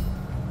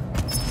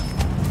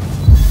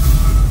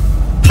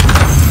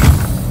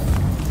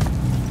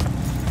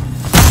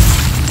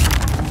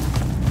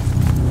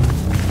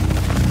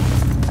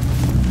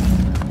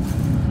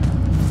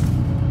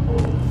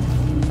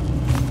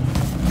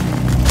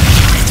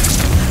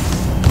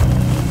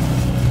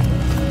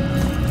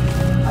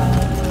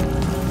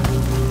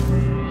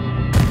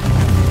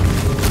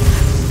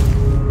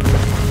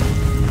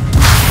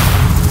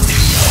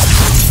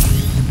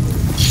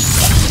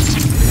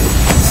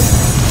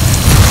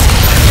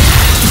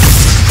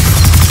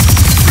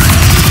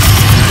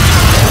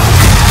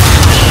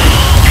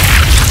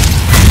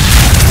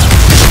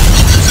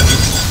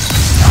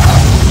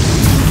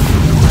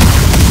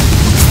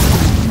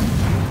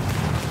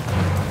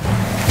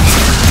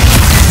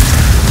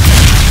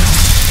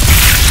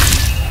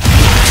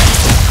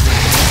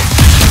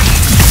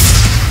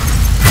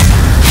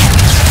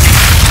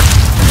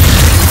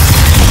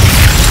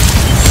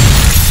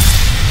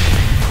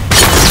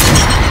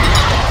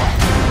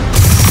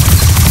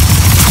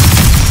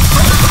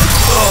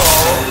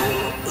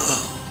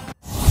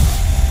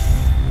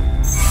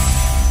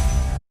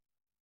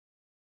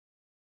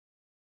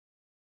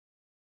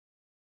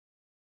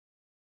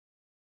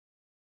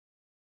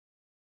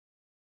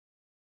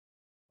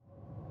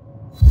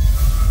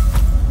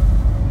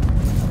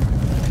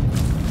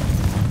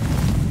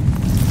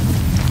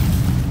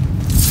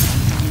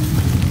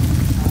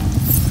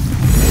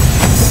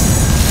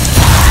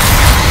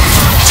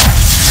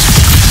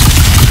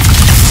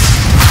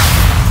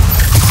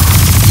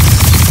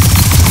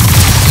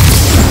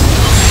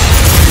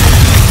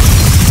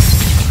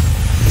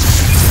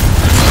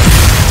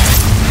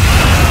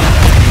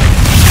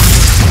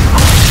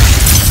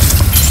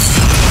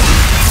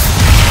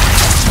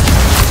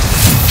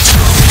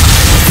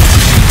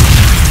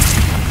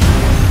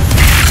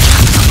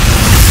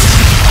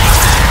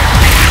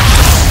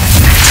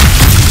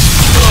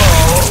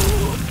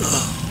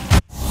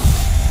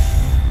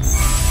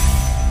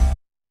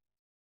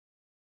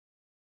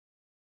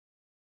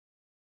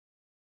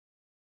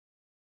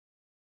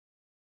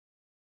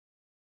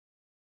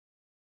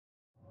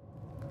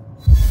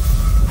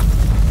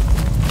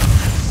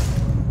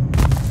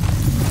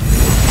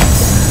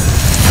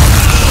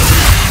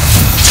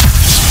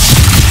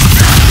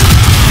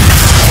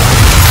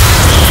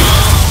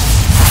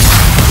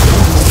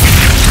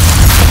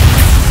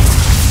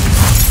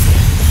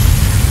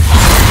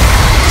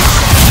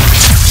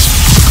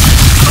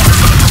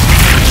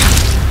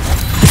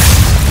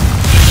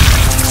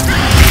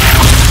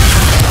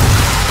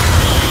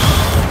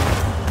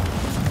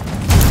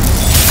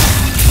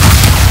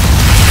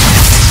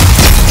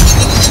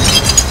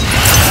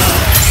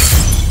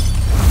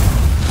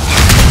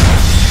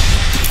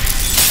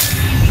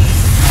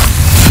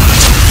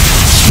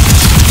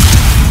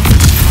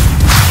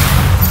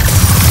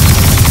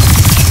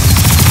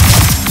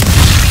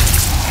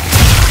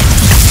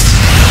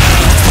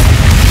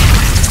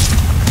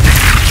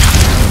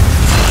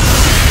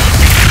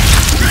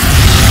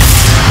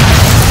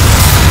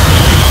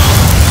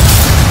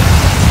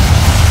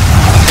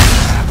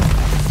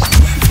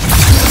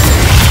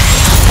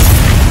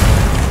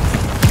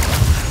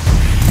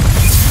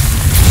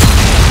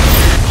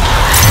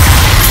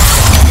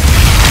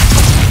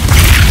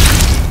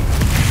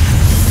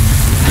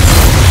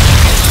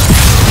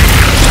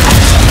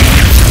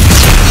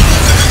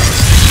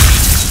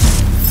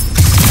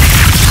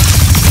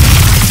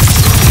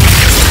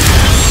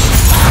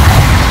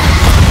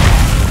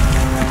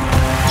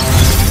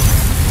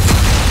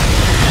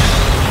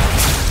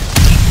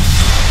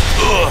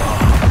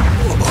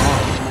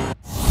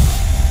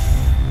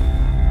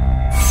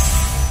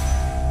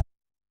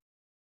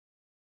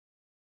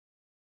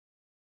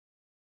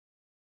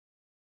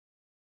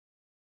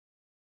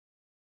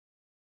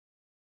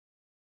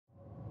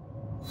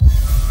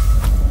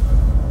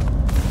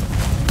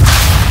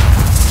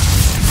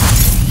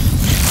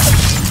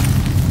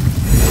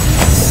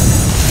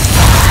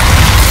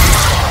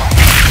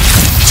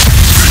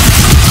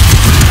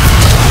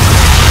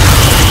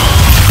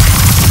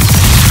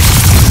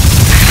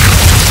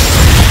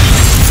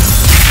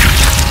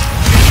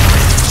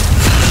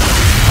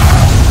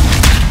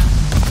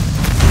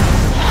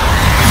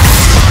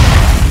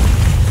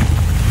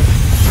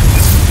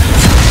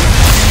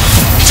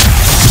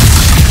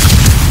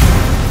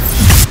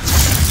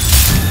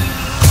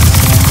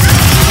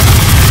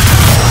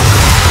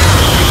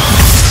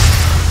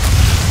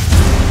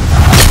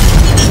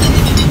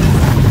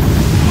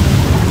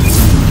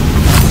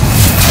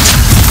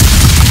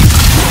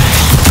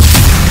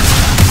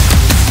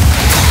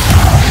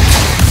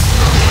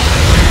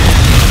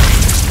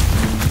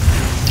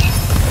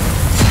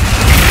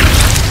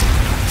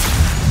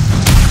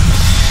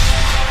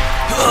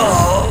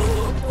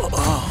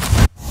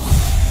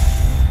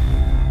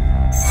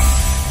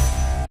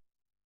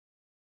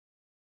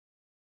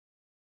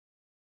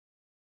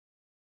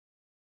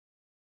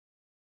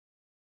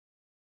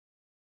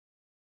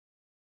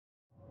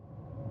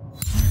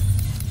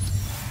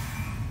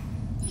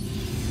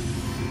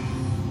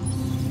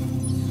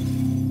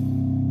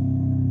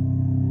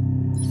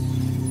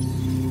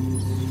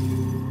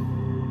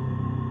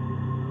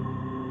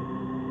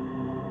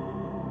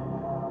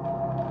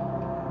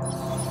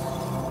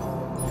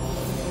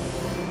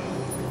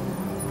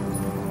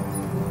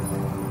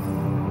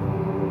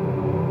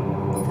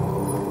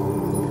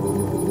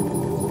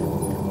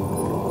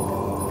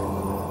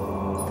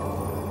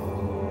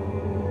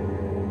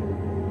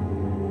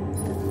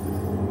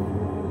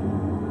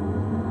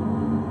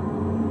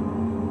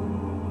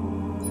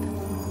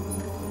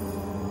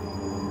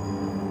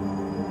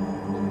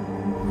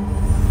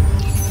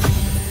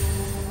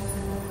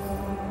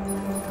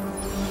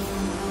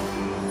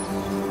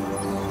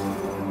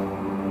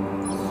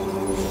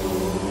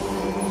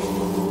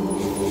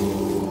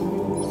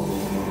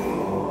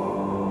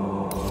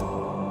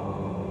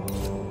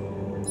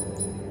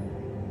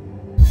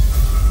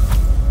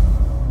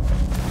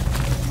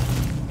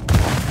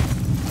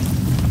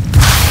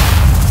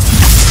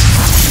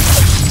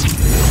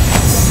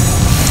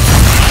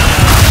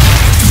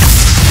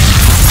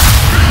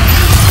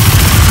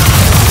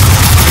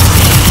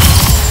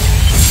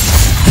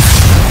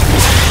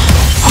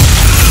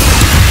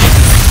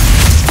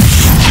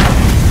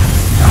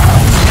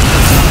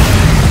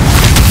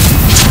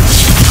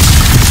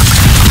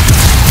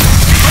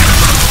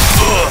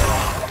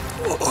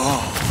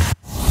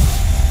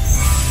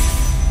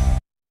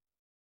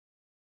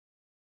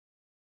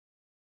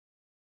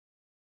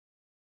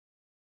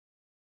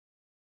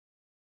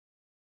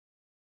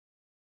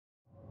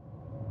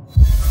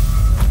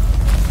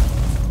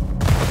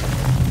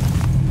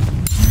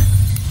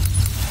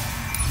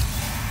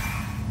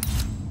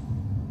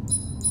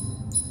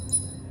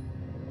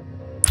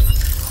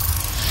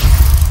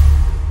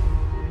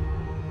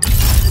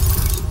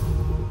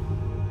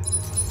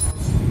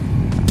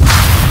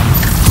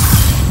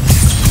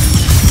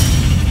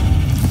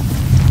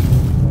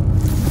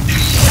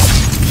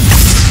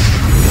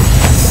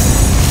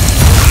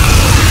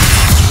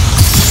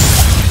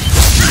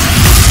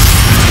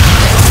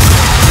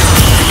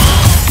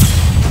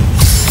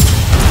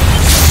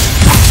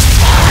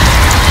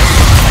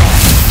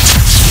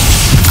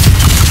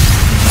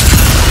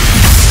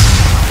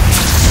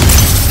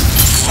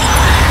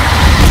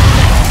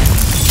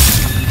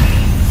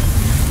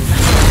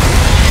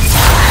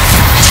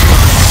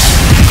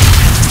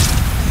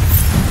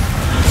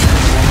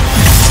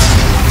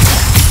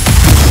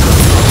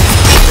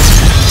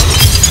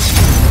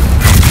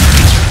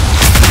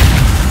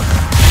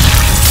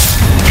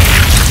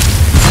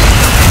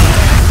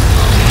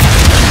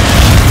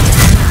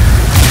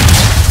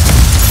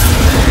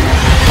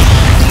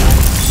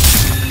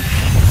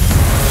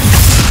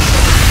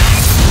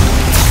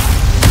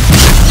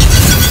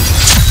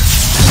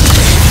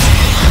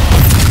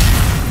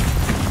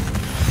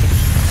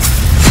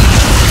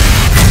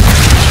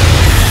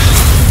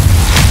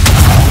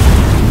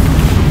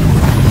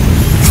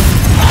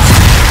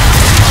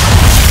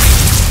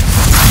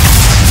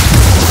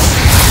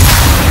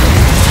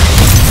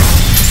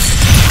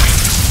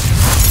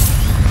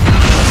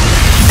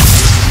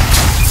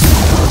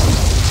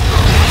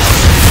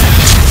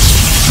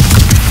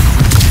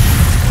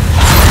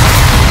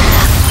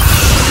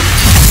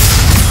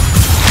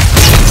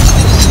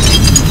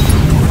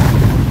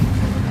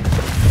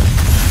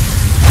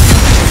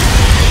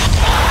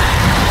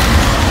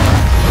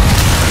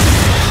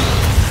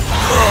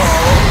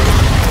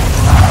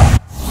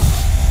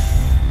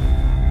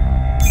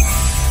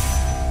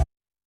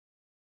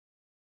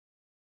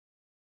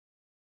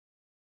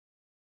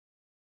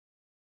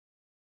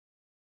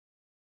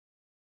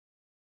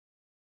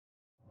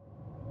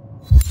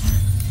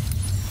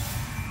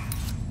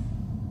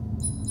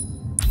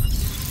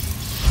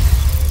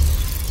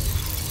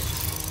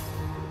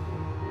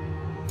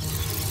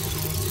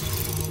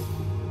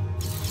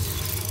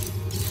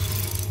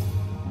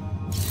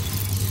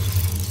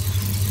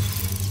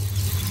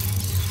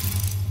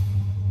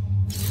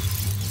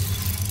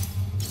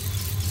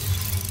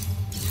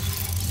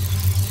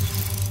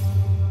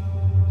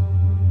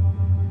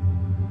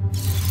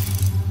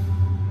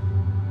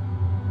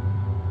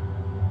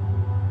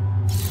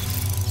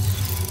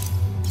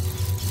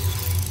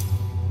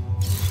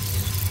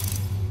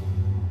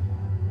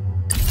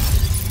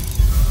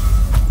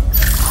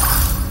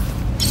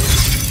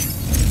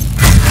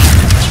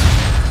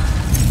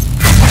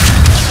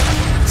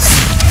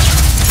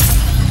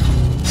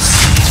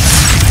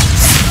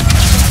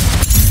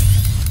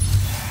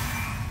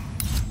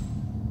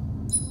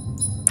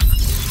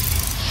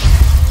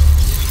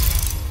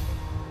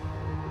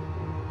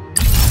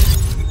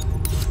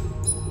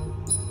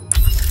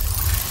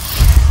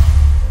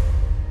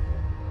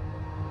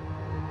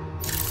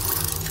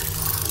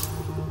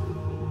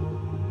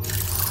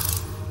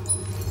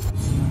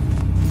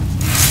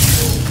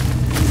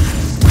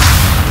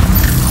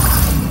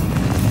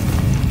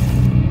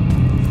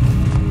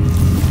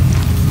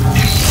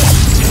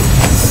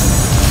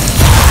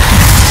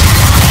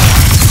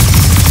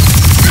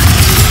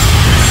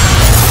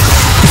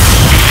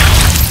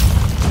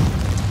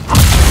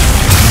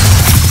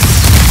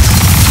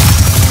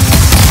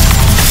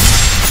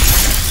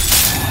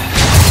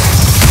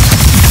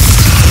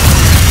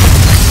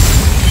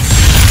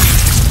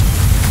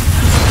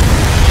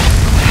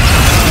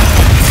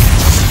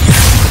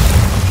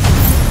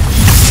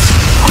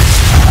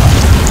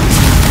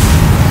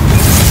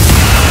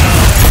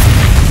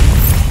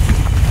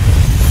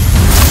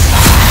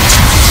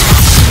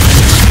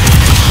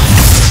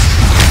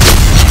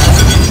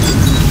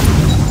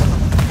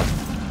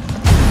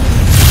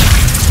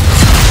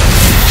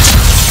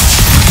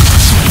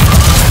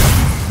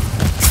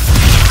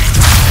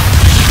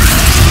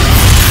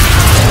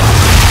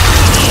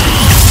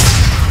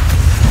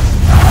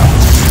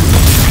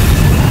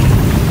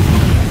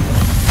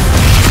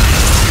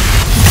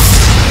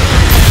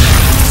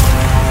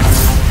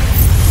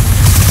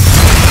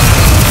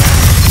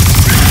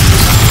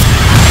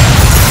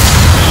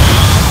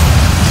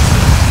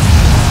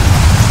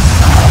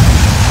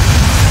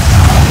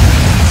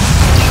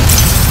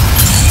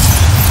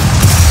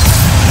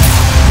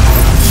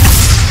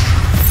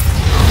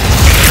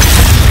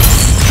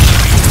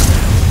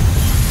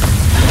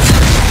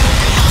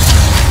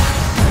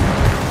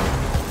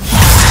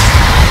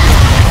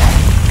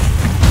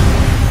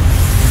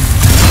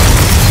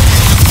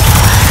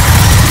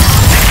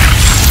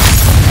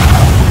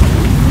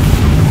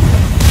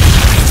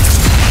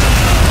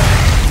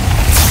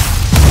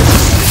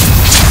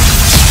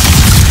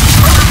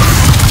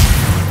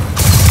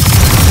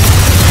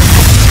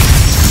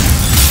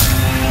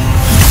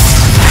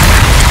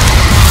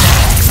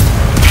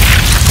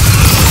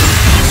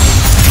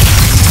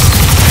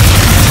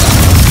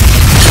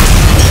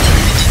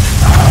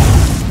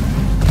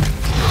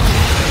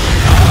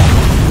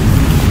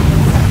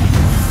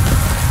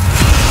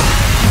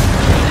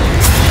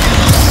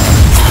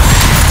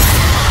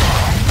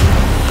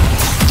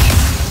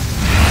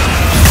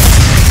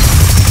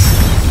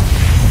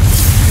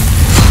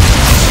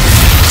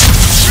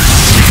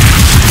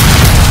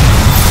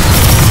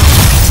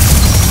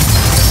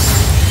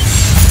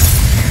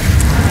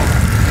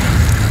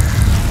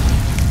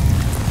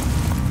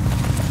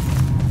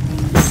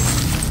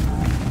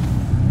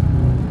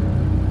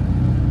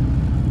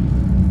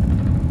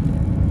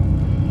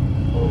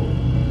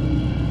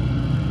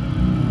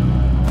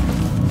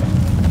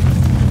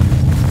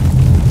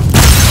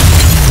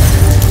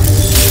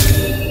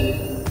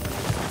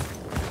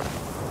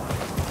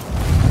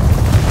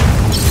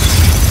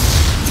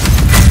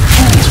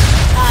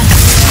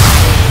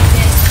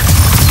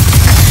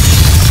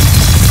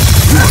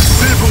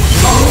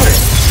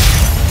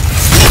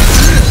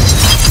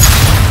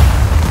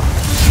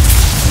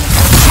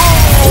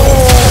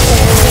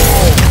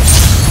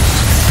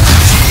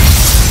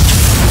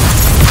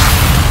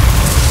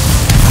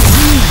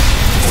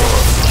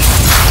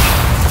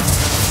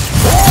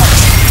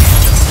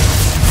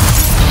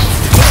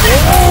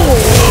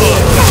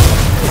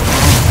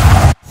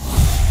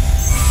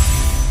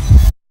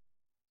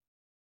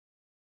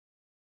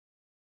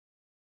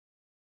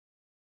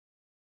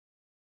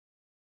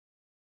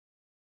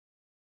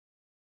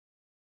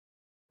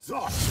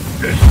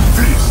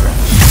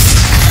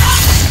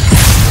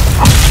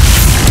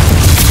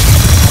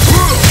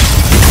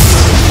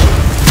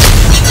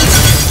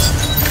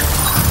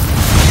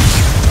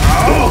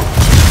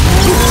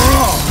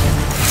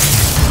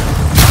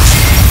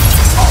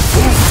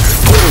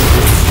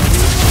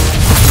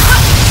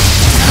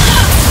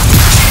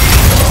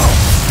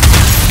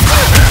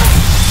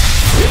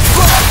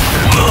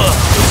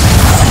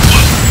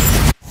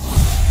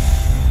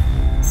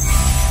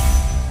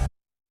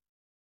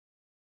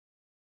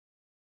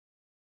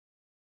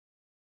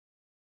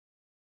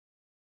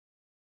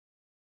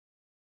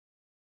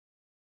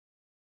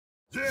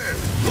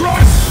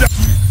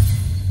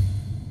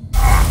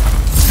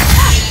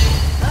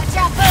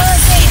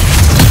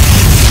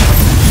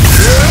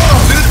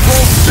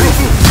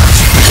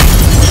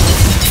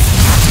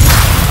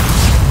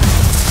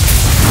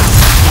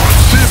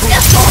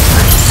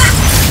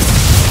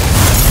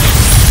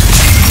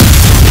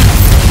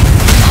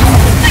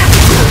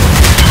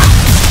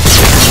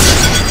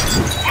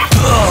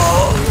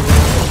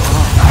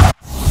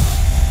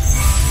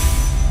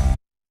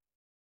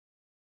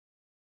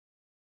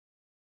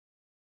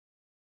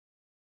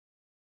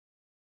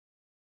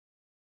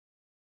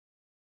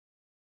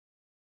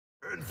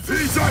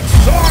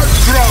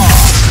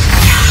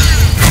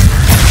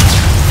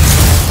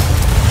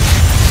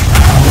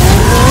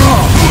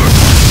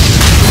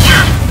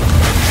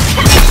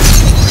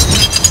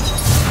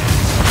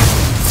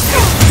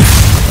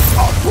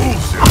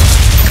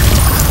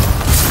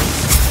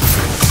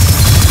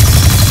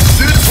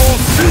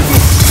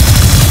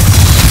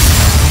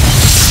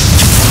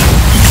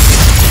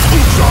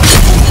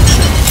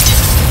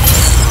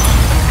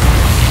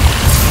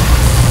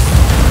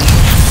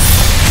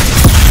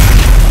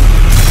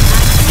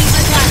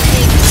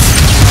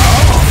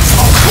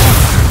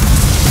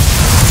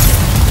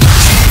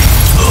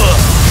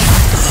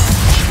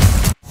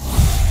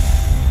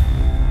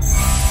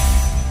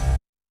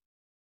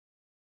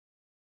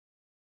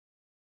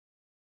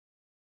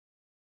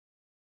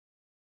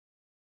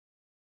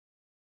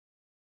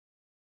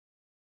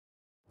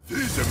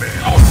 These are me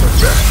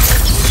ultimate!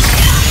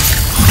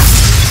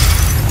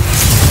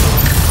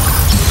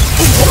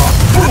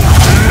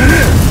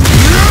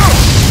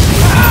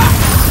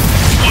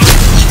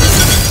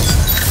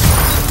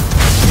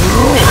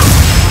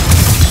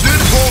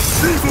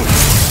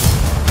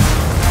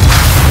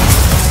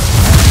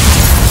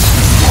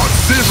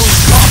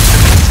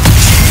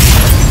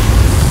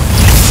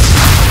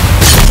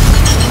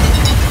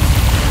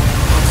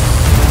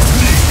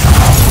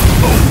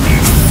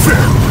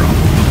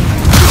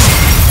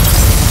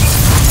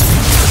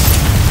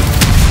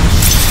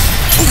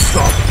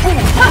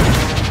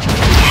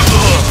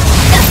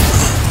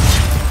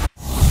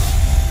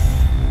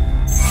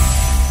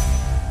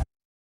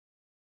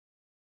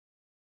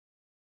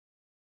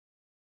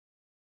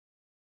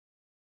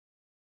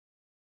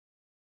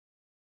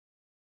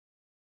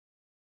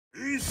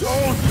 He's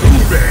all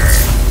through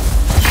there!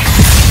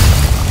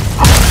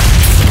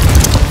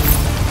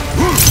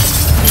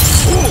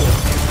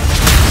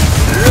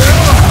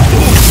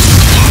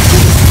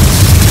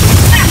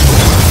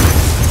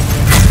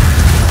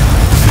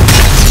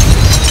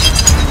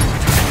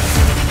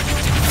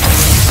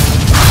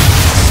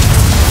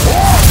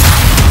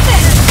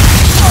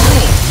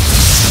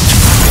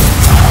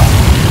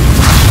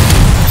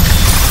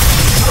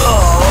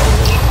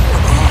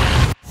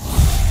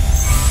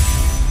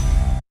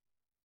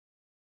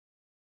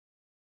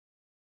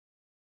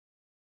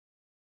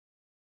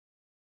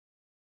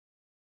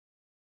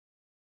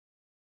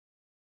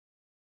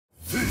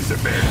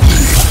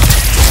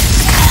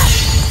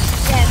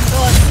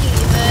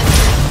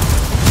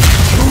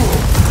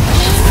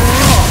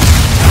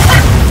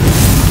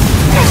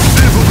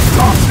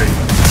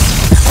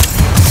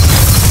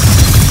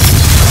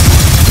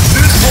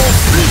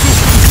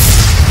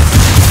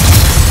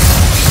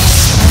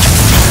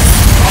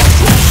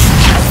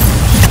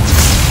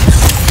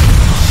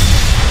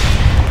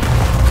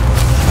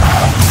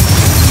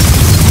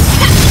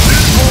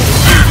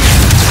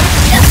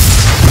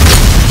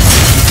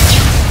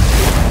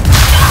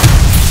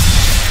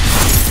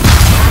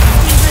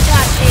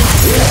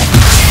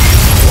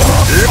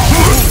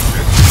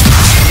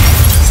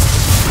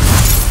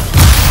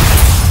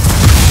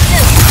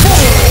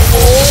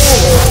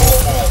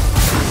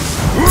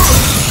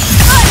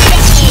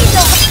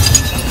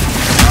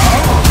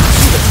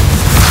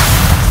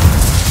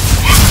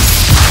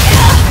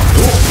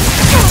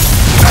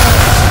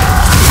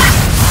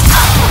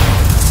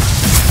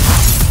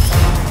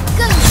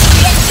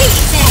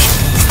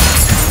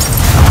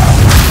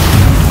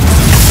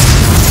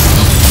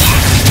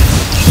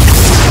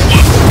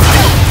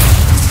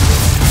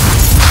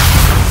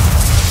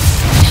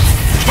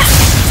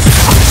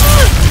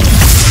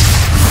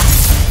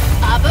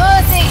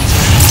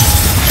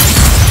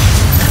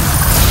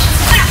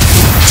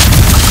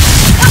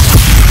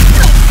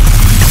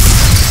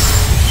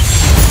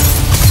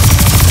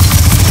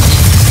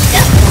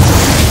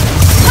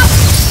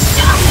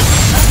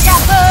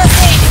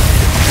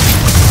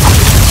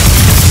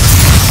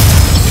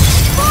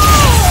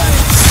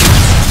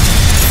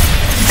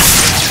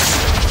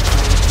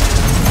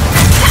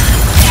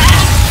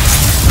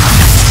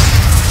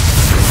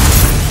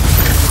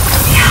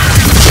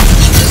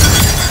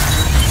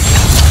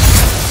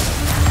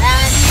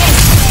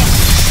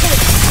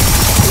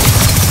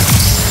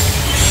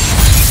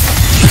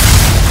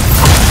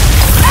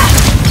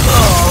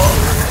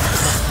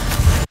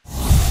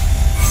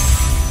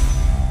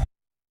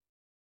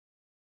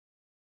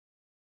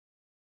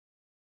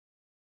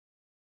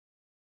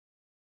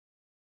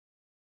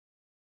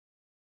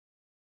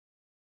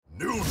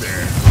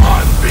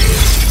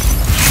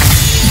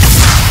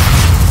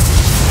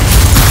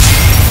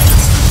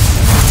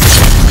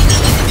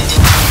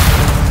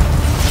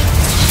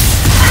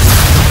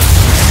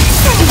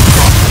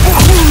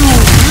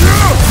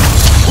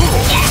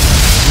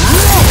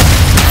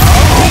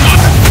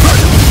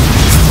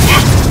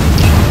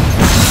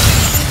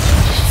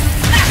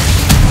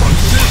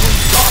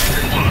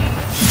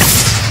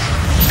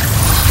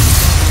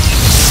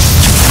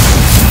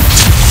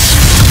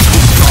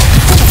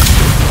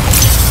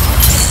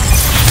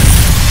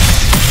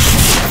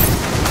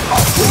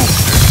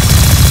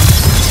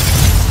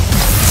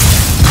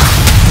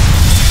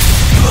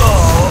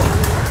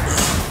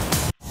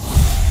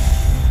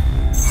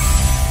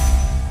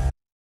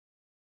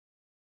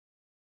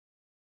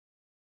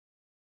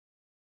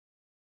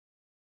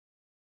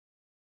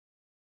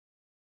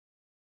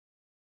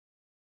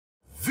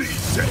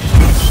 say.